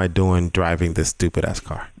hell am I doing driving this stupid ass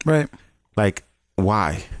car? Right. Like,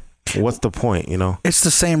 why? What's the point? You know? It's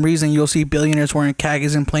the same reason you'll see billionaires wearing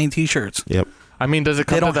khakis and plain t-shirts. Yep. I mean, does it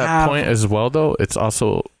come to that point as well, though? It's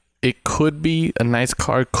also, it could be a nice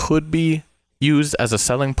car, could be used as a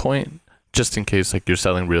selling point, just in case, like, you're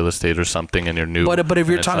selling real estate or something and you're new. But if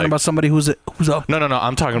you're talking about somebody who's a no,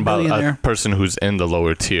 I'm talking about a person who's in the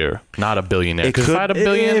lower tier, not a billionaire. Because if I had a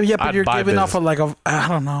billion, yeah, but you're giving off of like I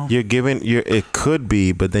don't know. It could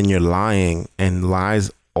be, but then you're lying, and lies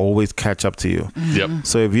always catch up to you. Yep.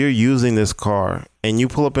 So if you're using this car and you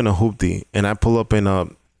pull up in a hoopty and I pull up in a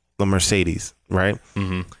Mercedes, right?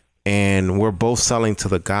 Mm-hmm. And we're both selling to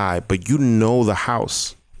the guy, but you know the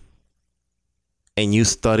house and you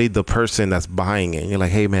studied the person that's buying it. You're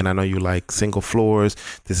like, hey man, I know you like single floors.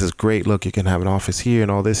 This is great. Look, you can have an office here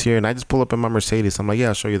and all this here. And I just pull up in my Mercedes. I'm like, yeah,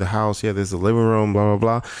 I'll show you the house. Yeah, there's the living room, blah,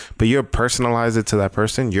 blah, blah. But you're personalize it to that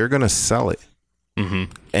person. You're going to sell it.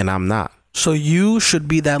 Mm-hmm. And I'm not. So you should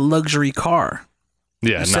be that luxury car.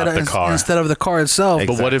 Yeah, not the car. Instead of the car itself.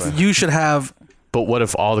 Exactly. But what if you should have... But what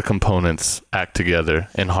if all the components act together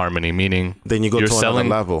in harmony? Meaning, then you go to another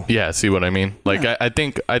level. Yeah, see what I mean? Like, yeah. I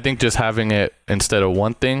think just having it instead of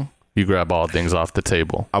one thing, you grab all things off the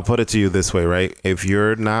table. I'll put it to you this way, right? If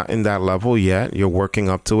you're not in that level yet, you're working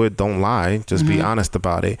up to it. Don't lie. Just be honest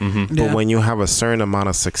about it. Mm-hmm. But when you have a certain amount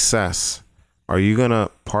of success, are you gonna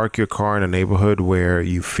park your car in a neighborhood where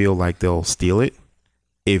you feel like they'll steal it?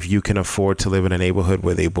 If you can afford to live in a neighborhood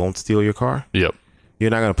where they won't steal your car? Yep. You're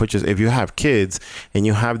not going to put if you have kids and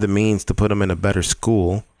you have the means to put them in a better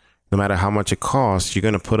school, no matter how much it costs, you're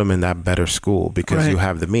going to put them in that better school because you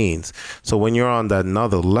have the means. So when you're on that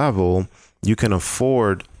another level, you can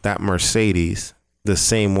afford that Mercedes the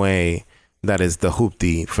same way that is the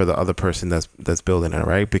hoopty for the other person that's building it,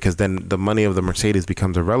 right? Because then the money of the Mercedes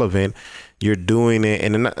becomes irrelevant. You're doing it,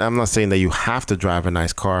 and I'm not saying that you have to drive a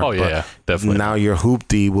nice car. Oh, yeah, definitely. Now your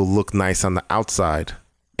hoopty will look nice on the outside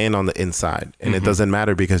and on the inside, and it doesn't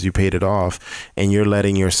matter because you paid it off and you're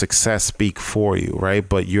letting your success speak for you, right?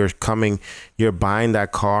 But you're buying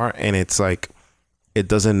that car and it's like it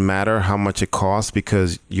doesn't matter how much it costs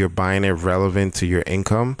because you're buying it relevant to your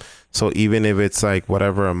income. So even if it's like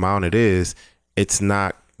whatever amount it is,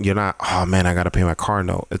 you're not, oh man, I gotta pay my car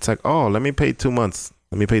note. It's like, oh, let me pay 2 months.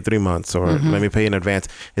 Let me pay 3 months, or let me pay in advance.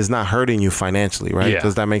 It's not hurting you financially, right? Yeah.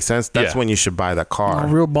 Does that make sense? That's when you should buy that car. A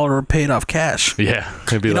real baller paid off cash. Yeah.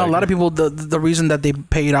 A lot of people, the reason that they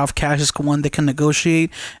paid off cash is one, they can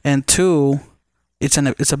negotiate, and two, it's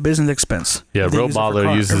a business expense. Yeah, real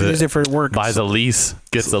baller uses it for work. Buys a lease,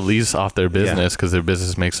 gets the lease off their business because their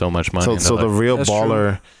business makes so much money. So the real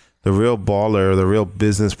baller, the real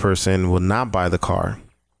business person will not buy the car.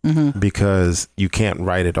 Because you can't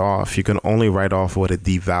write it off. You can only write off what it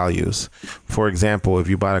devalues. For example, if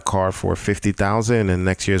you buy a car for $50,000 and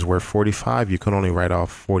next year's worth $45,000, you can only write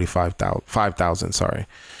off $5,000. Sorry,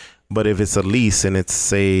 but if it's a lease and it's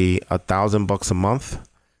say $1,000 a month,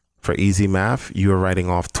 for easy math, you are writing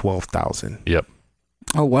off $12,000. Yep.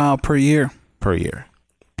 Oh wow, per year.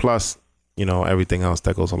 Plus, everything else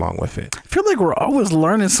that goes along with it. I feel like we're always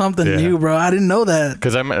learning something new, bro. I didn't know that.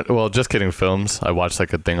 Because Just Kidding Films, I watched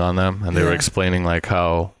like a thing on them, and they were explaining like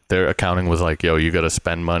how their accounting was like, yo, you got to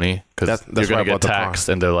spend money because you're going to get taxed.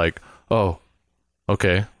 And they're like, oh,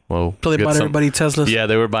 okay. Well, so they bought everybody Teslas? Yeah,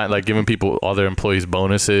 they were giving people, all their employees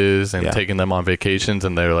bonuses and taking them on vacations.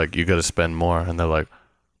 And they're like, you got to spend more. And they're like,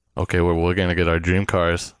 okay, well, we're going to get our dream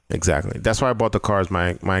cars. Exactly. That's why I bought the cars.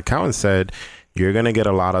 My accountant said, you're going to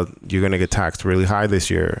get taxed really high this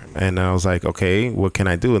year. And I was like, okay, what can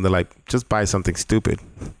I do? And they're like, just buy something stupid.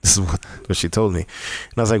 This is what she told me.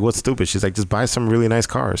 And I was like, what's stupid? She's like, just buy some really nice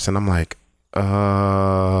cars. And I'm like,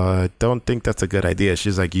 I don't think that's a good idea.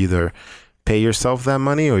 She's like, either pay yourself that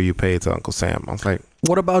money or you pay it to Uncle Sam. I was like,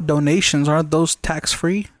 what about donations? Aren't those tax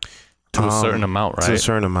free? To a certain amount, right? To a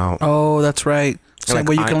certain amount. Oh, that's right. Same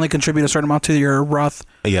way you can only contribute a certain amount to your Roth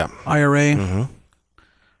IRA. Mm-hmm.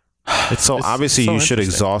 So obviously you should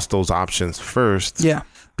exhaust those options first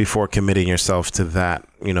before committing yourself to that,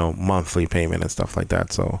 monthly payment and stuff like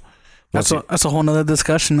that. So that's a whole nother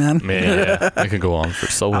discussion, man. Yeah, I could go on for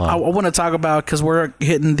so long. I want to talk about, because we're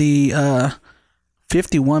hitting the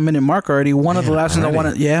 51-minute mark already. One of the lessons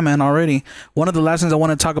already. One of the lessons I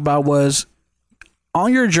want to talk about was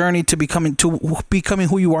on your journey to becoming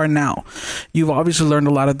who you are now. You've obviously learned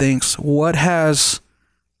a lot of things. What has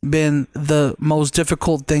been the most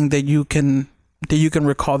difficult thing that you can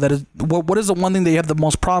recall? That is, what is the one thing that you have the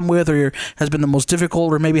most problem with, or has been the most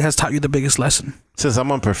difficult, or maybe has taught you the biggest lesson? Since I'm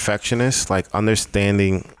a perfectionist, like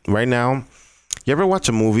understanding right now, you ever watch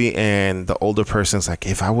a movie and the older person's like,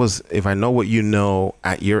 if I know what you know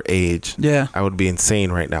at your age, I would be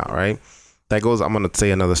insane right now, right? that goes. I'm gonna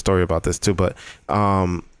say another story about this too, but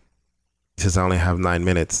since I only have 9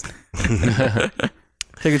 minutes,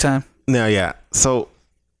 take your time. No, yeah. So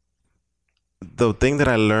the thing that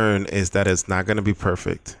I learned is that it's not gonna be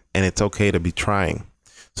perfect, and it's okay to be trying.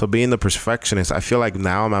 So being the perfectionist, I feel like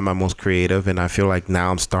now I'm at my most creative, and I feel like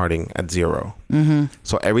now I'm starting at 0.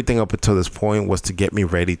 So everything up until this point was to get me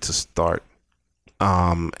ready to start.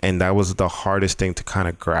 And that was the hardest thing to kind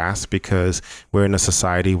of grasp, because we're in a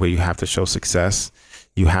society where you have to show success.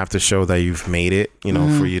 You have to show that you've made it, you know,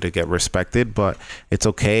 for you to get respected. But it's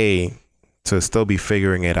okay to still be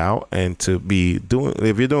figuring it out, and to be doing,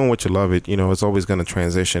 if you're doing what you love, it, you know, it's always going to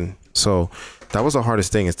transition. So that was the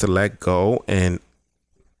hardest thing, is to let go and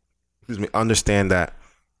understand that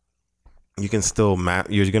you can still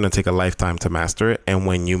you're going to take a lifetime to master it. And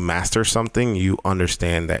when you master something, you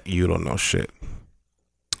understand that you don't know shit.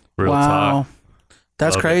 Real talk.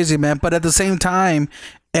 That's Love crazy, man. But at the same time,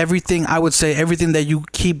 everything that you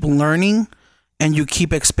keep learning and you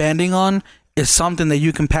keep expanding on is something that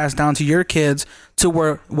you can pass down to your kids, to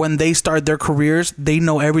where when they start their careers, they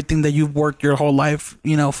know everything that you've worked your whole life,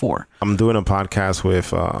 you know, for. I'm doing a podcast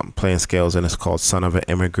with Playing Scales, and it's called Son of an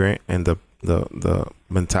Immigrant. And the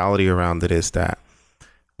mentality around it is that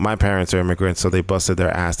my parents are immigrants, so they busted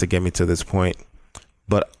their ass to get me to this point.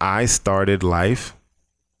 But I started life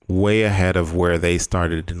way ahead of where they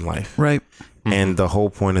started in life. Right. And the whole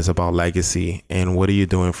point is about legacy, and what are you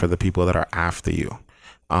doing for the people that are after you?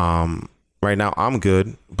 Right now I'm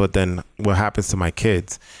good, but then what happens to my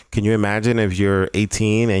kids? Can you imagine if you're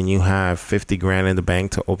 18 and you have 50 grand in the bank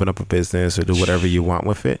to open up a business or do whatever you want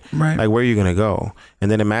with it? Right. Like, where are you going to go? And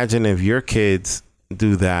then imagine if your kids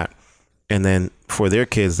do that, and then for their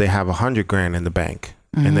kids, they have 100 grand in the bank,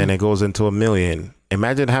 and then it goes into $1 million.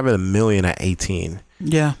 Imagine having $1 million at 18.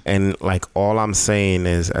 Yeah. And like, all I'm saying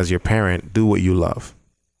is, as your parent, do what you love.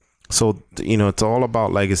 So, you know, it's all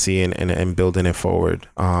about legacy and building it forward.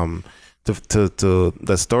 To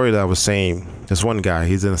the story that I was saying, there's one guy,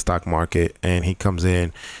 he's in the stock market, and he comes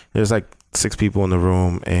in, there's like 6 people in the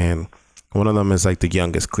room, and one of them is like the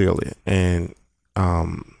youngest, clearly, and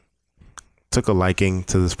took a liking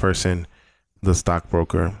to this person, the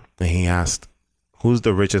stockbroker, and he asked, who's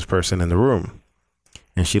the richest person in the room?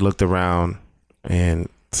 And she looked around and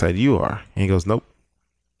said, you are. And he goes, nope,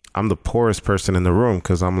 I'm the poorest person in the room,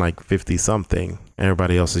 because I'm like 50 something,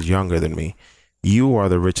 everybody else is younger than me. You are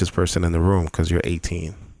the richest person in the room, because you're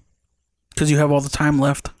 18. Because you have all the time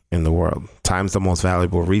left in the world. Time's the most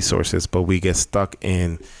valuable resources, but we get stuck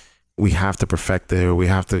in, we have to perfect it, or we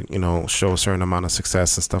have to, you know, show a certain amount of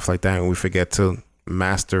success and stuff like that, and we forget to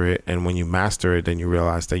master it. And when you master it, then you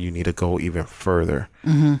realize that you need to go even further.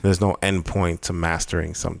 There's no end point to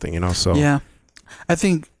mastering something, you know. So yeah, I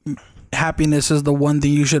think happiness is the one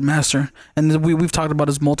thing you should master, and we've talked about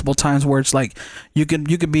this multiple times, where it's like you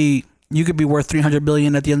could be worth 300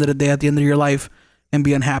 billion at the end of the day, at the end of your life, and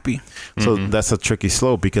be unhappy. So that's a tricky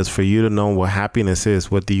slope, because for you to know what happiness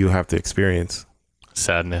is, what do you have to experience?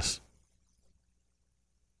 Sadness.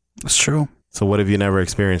 That's true. So what if you never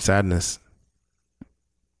experienced sadness?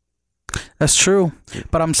 That's true.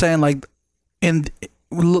 But I'm saying, like, in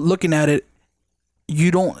looking at it,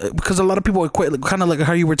 you don't, because a lot of people equate, kind of like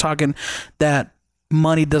how you were talking, that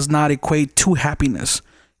money does not equate to happiness.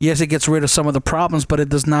 Yes, it gets rid of some of the problems, but it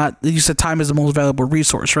does not. You said time is the most valuable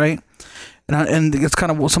resource, right? And it's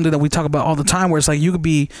kind of something that we talk about all the time, where it's like you could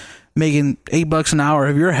be making $8 an hour.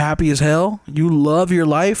 If you're happy as hell, you love your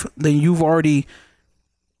life, then you've already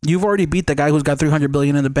beat the guy who's got 300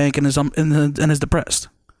 billion in the bank and is depressed.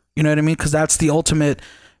 You know what I mean? Because that's the ultimate.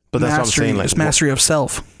 But that's mastery, what I'm saying. Like, it's mastery of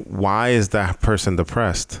self. Why is that person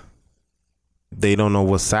depressed? They don't know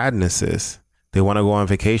what sadness is. They want to go on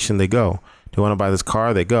vacation, they go. They want to buy this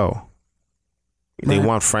car, they go. They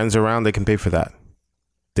want friends around, they can pay for that.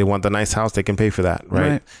 They want the nice house, they can pay for that,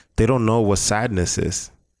 right? They don't know what sadness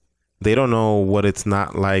is. They don't know what it's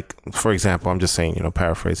not like. For example, I'm just saying, you know,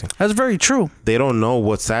 paraphrasing. That's very true. They don't know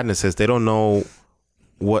what sadness is. They don't know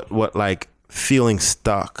what like feeling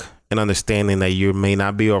stuck and understanding that you may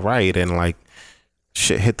not be all right, and like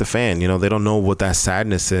shit hit the fan. You know, they don't know what that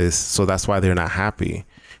sadness is. So that's why they're not happy.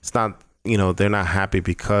 It's not, you know, they're not happy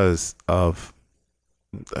because of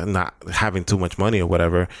not having too much money or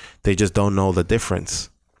whatever. They just don't know the difference.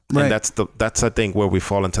 Right. And that's I think where we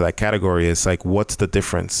fall into that category. Is like, what's the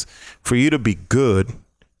difference? For you to be good,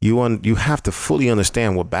 you have to fully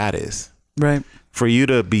understand what bad is. Right. For you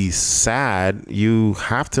to be sad, you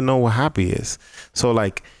have to know what happy is. So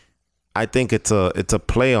like, I think it's a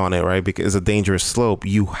play on it, right? Because it's a dangerous slope.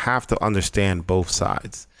 You have to understand both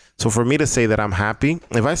sides. So for me to say that I'm happy,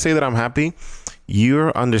 if I say that I'm happy,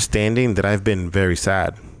 you're understanding that I've been very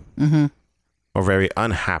sad. or very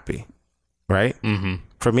unhappy, right? Mm-hmm.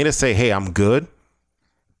 For me to say, hey, I'm good,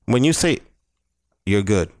 when you say you're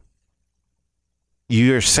good,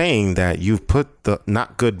 you're saying that you've put the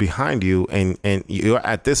not good behind you, and you're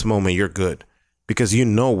at this moment, you're good because you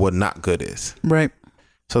know what not good is. Right.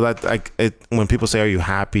 So that when people say, are you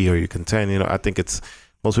happy or are you content? I think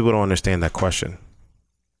most people don't understand that question.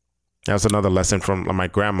 That's another lesson from my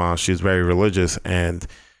grandma. She's very religious. And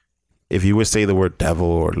if you would say the word devil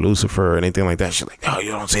or Lucifer or anything like that, she's like, no,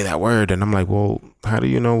 you don't say that word. And I'm like, well, how do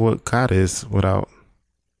you know what God is without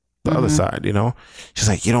the other side? She's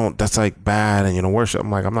like, that's like bad and you don't worship. I'm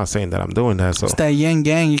like, I'm not saying that I'm doing that. So it's that yin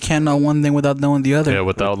yang. You can't know one thing without knowing the other. Yeah,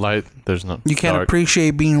 without light, there's no. You can't dark.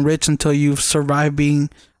 appreciate being rich until you've survived being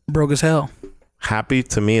broke as hell. Happy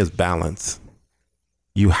to me is balance.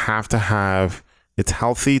 You have to have. It's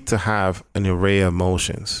healthy to have an array of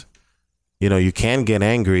emotions. You can get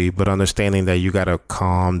angry, but understanding that you got to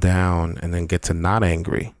calm down and then get to not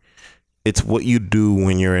angry. It's what you do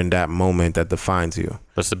when you're in that moment that defines you.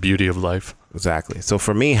 That's the beauty of life. Exactly. So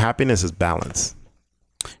for me, happiness is balance.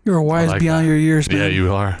 You're wise beyond your years, man. Yeah,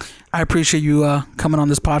 you are. I appreciate you coming on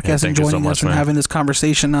this podcast and joining us and having this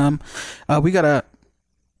conversation. We gotta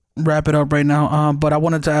wrap it up right now. But I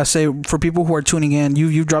wanted to say, for people who are tuning in,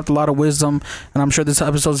 you've dropped a lot of wisdom, and I'm sure this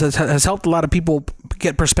episode has helped a lot of people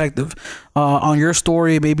get perspective on your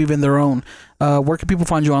story, maybe even their own. Where can people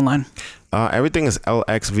find you online? Everything is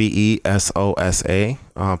LXVESOSA,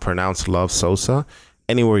 pronounced Love Sosa.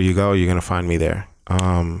 Anywhere you go, you're gonna find me there.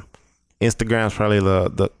 Instagram is probably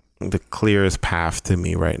the clearest path to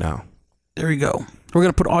me right now. There you go. We're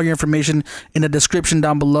gonna put all your information in the description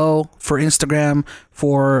down below for Instagram,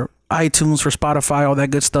 for iTunes, for Spotify, all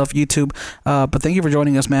that good stuff, YouTube. But thank you for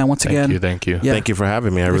joining us, man. Once again, Thank you. Yeah. Thank you for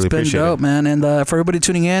having me. I really appreciate it. It's been dope, man. And for everybody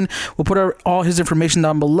tuning in, we'll put all his information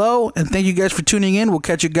down below. And thank you guys for tuning in. We'll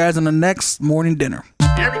catch you guys on the next morning dinner.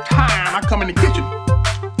 Every time I come in the kitchen,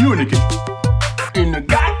 you in the kitchen, in the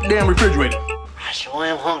goddamn refrigerator. I sure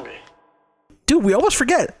am hungry. Dude, we always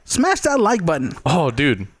forget. Smash that like button. Oh,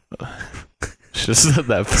 dude. Should have said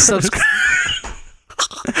that first. Subscribe.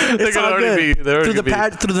 It's all good. Through the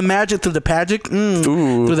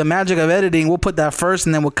magic of editing, we'll put that first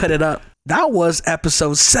and then we'll cut it up. That was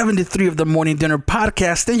episode 73 of the Morning Dinner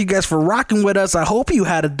Podcast. Thank you guys for rocking with us. I hope you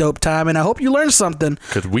had a dope time and I hope you learned something.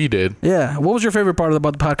 Because we did. Yeah. What was your favorite part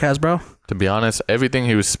about the podcast, bro? To be honest, everything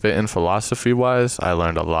he was spitting philosophy-wise, I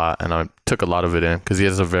learned a lot, and I took a lot of it in because he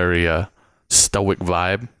has a very stoic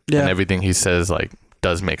vibe, and everything he says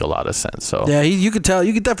does make a lot of sense. So yeah, you could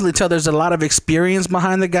definitely tell there's a lot of experience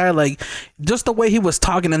behind the guy, like just the way he was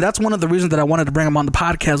talking. And that's one of the reasons that I wanted to bring him on the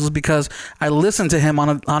podcast, was because I listened to him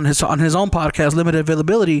on his own podcast, Limited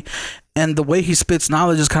Availability, and the way he spits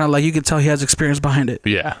knowledge is kind of like, you can tell he has experience behind it.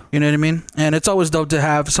 Yeah, you know what I mean. And it's always dope to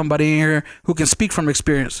have somebody in here who can speak from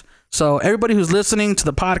experience. So everybody who's listening to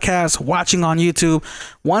the podcast, watching on YouTube,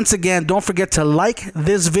 once again, don't forget to like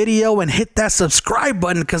this video and hit that subscribe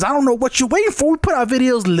button, because I don't know what you're waiting for. We put out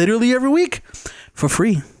videos literally every week for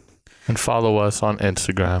free. And follow us on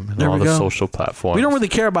Instagram and all the social platforms. We don't really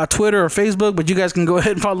care about Twitter or Facebook, but you guys can go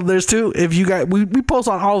ahead and follow theirs too. If you guys, we post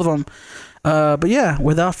on all of them. But yeah,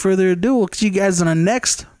 without further ado, we'll see you guys on the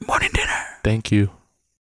next Morning Dinner. Thank you.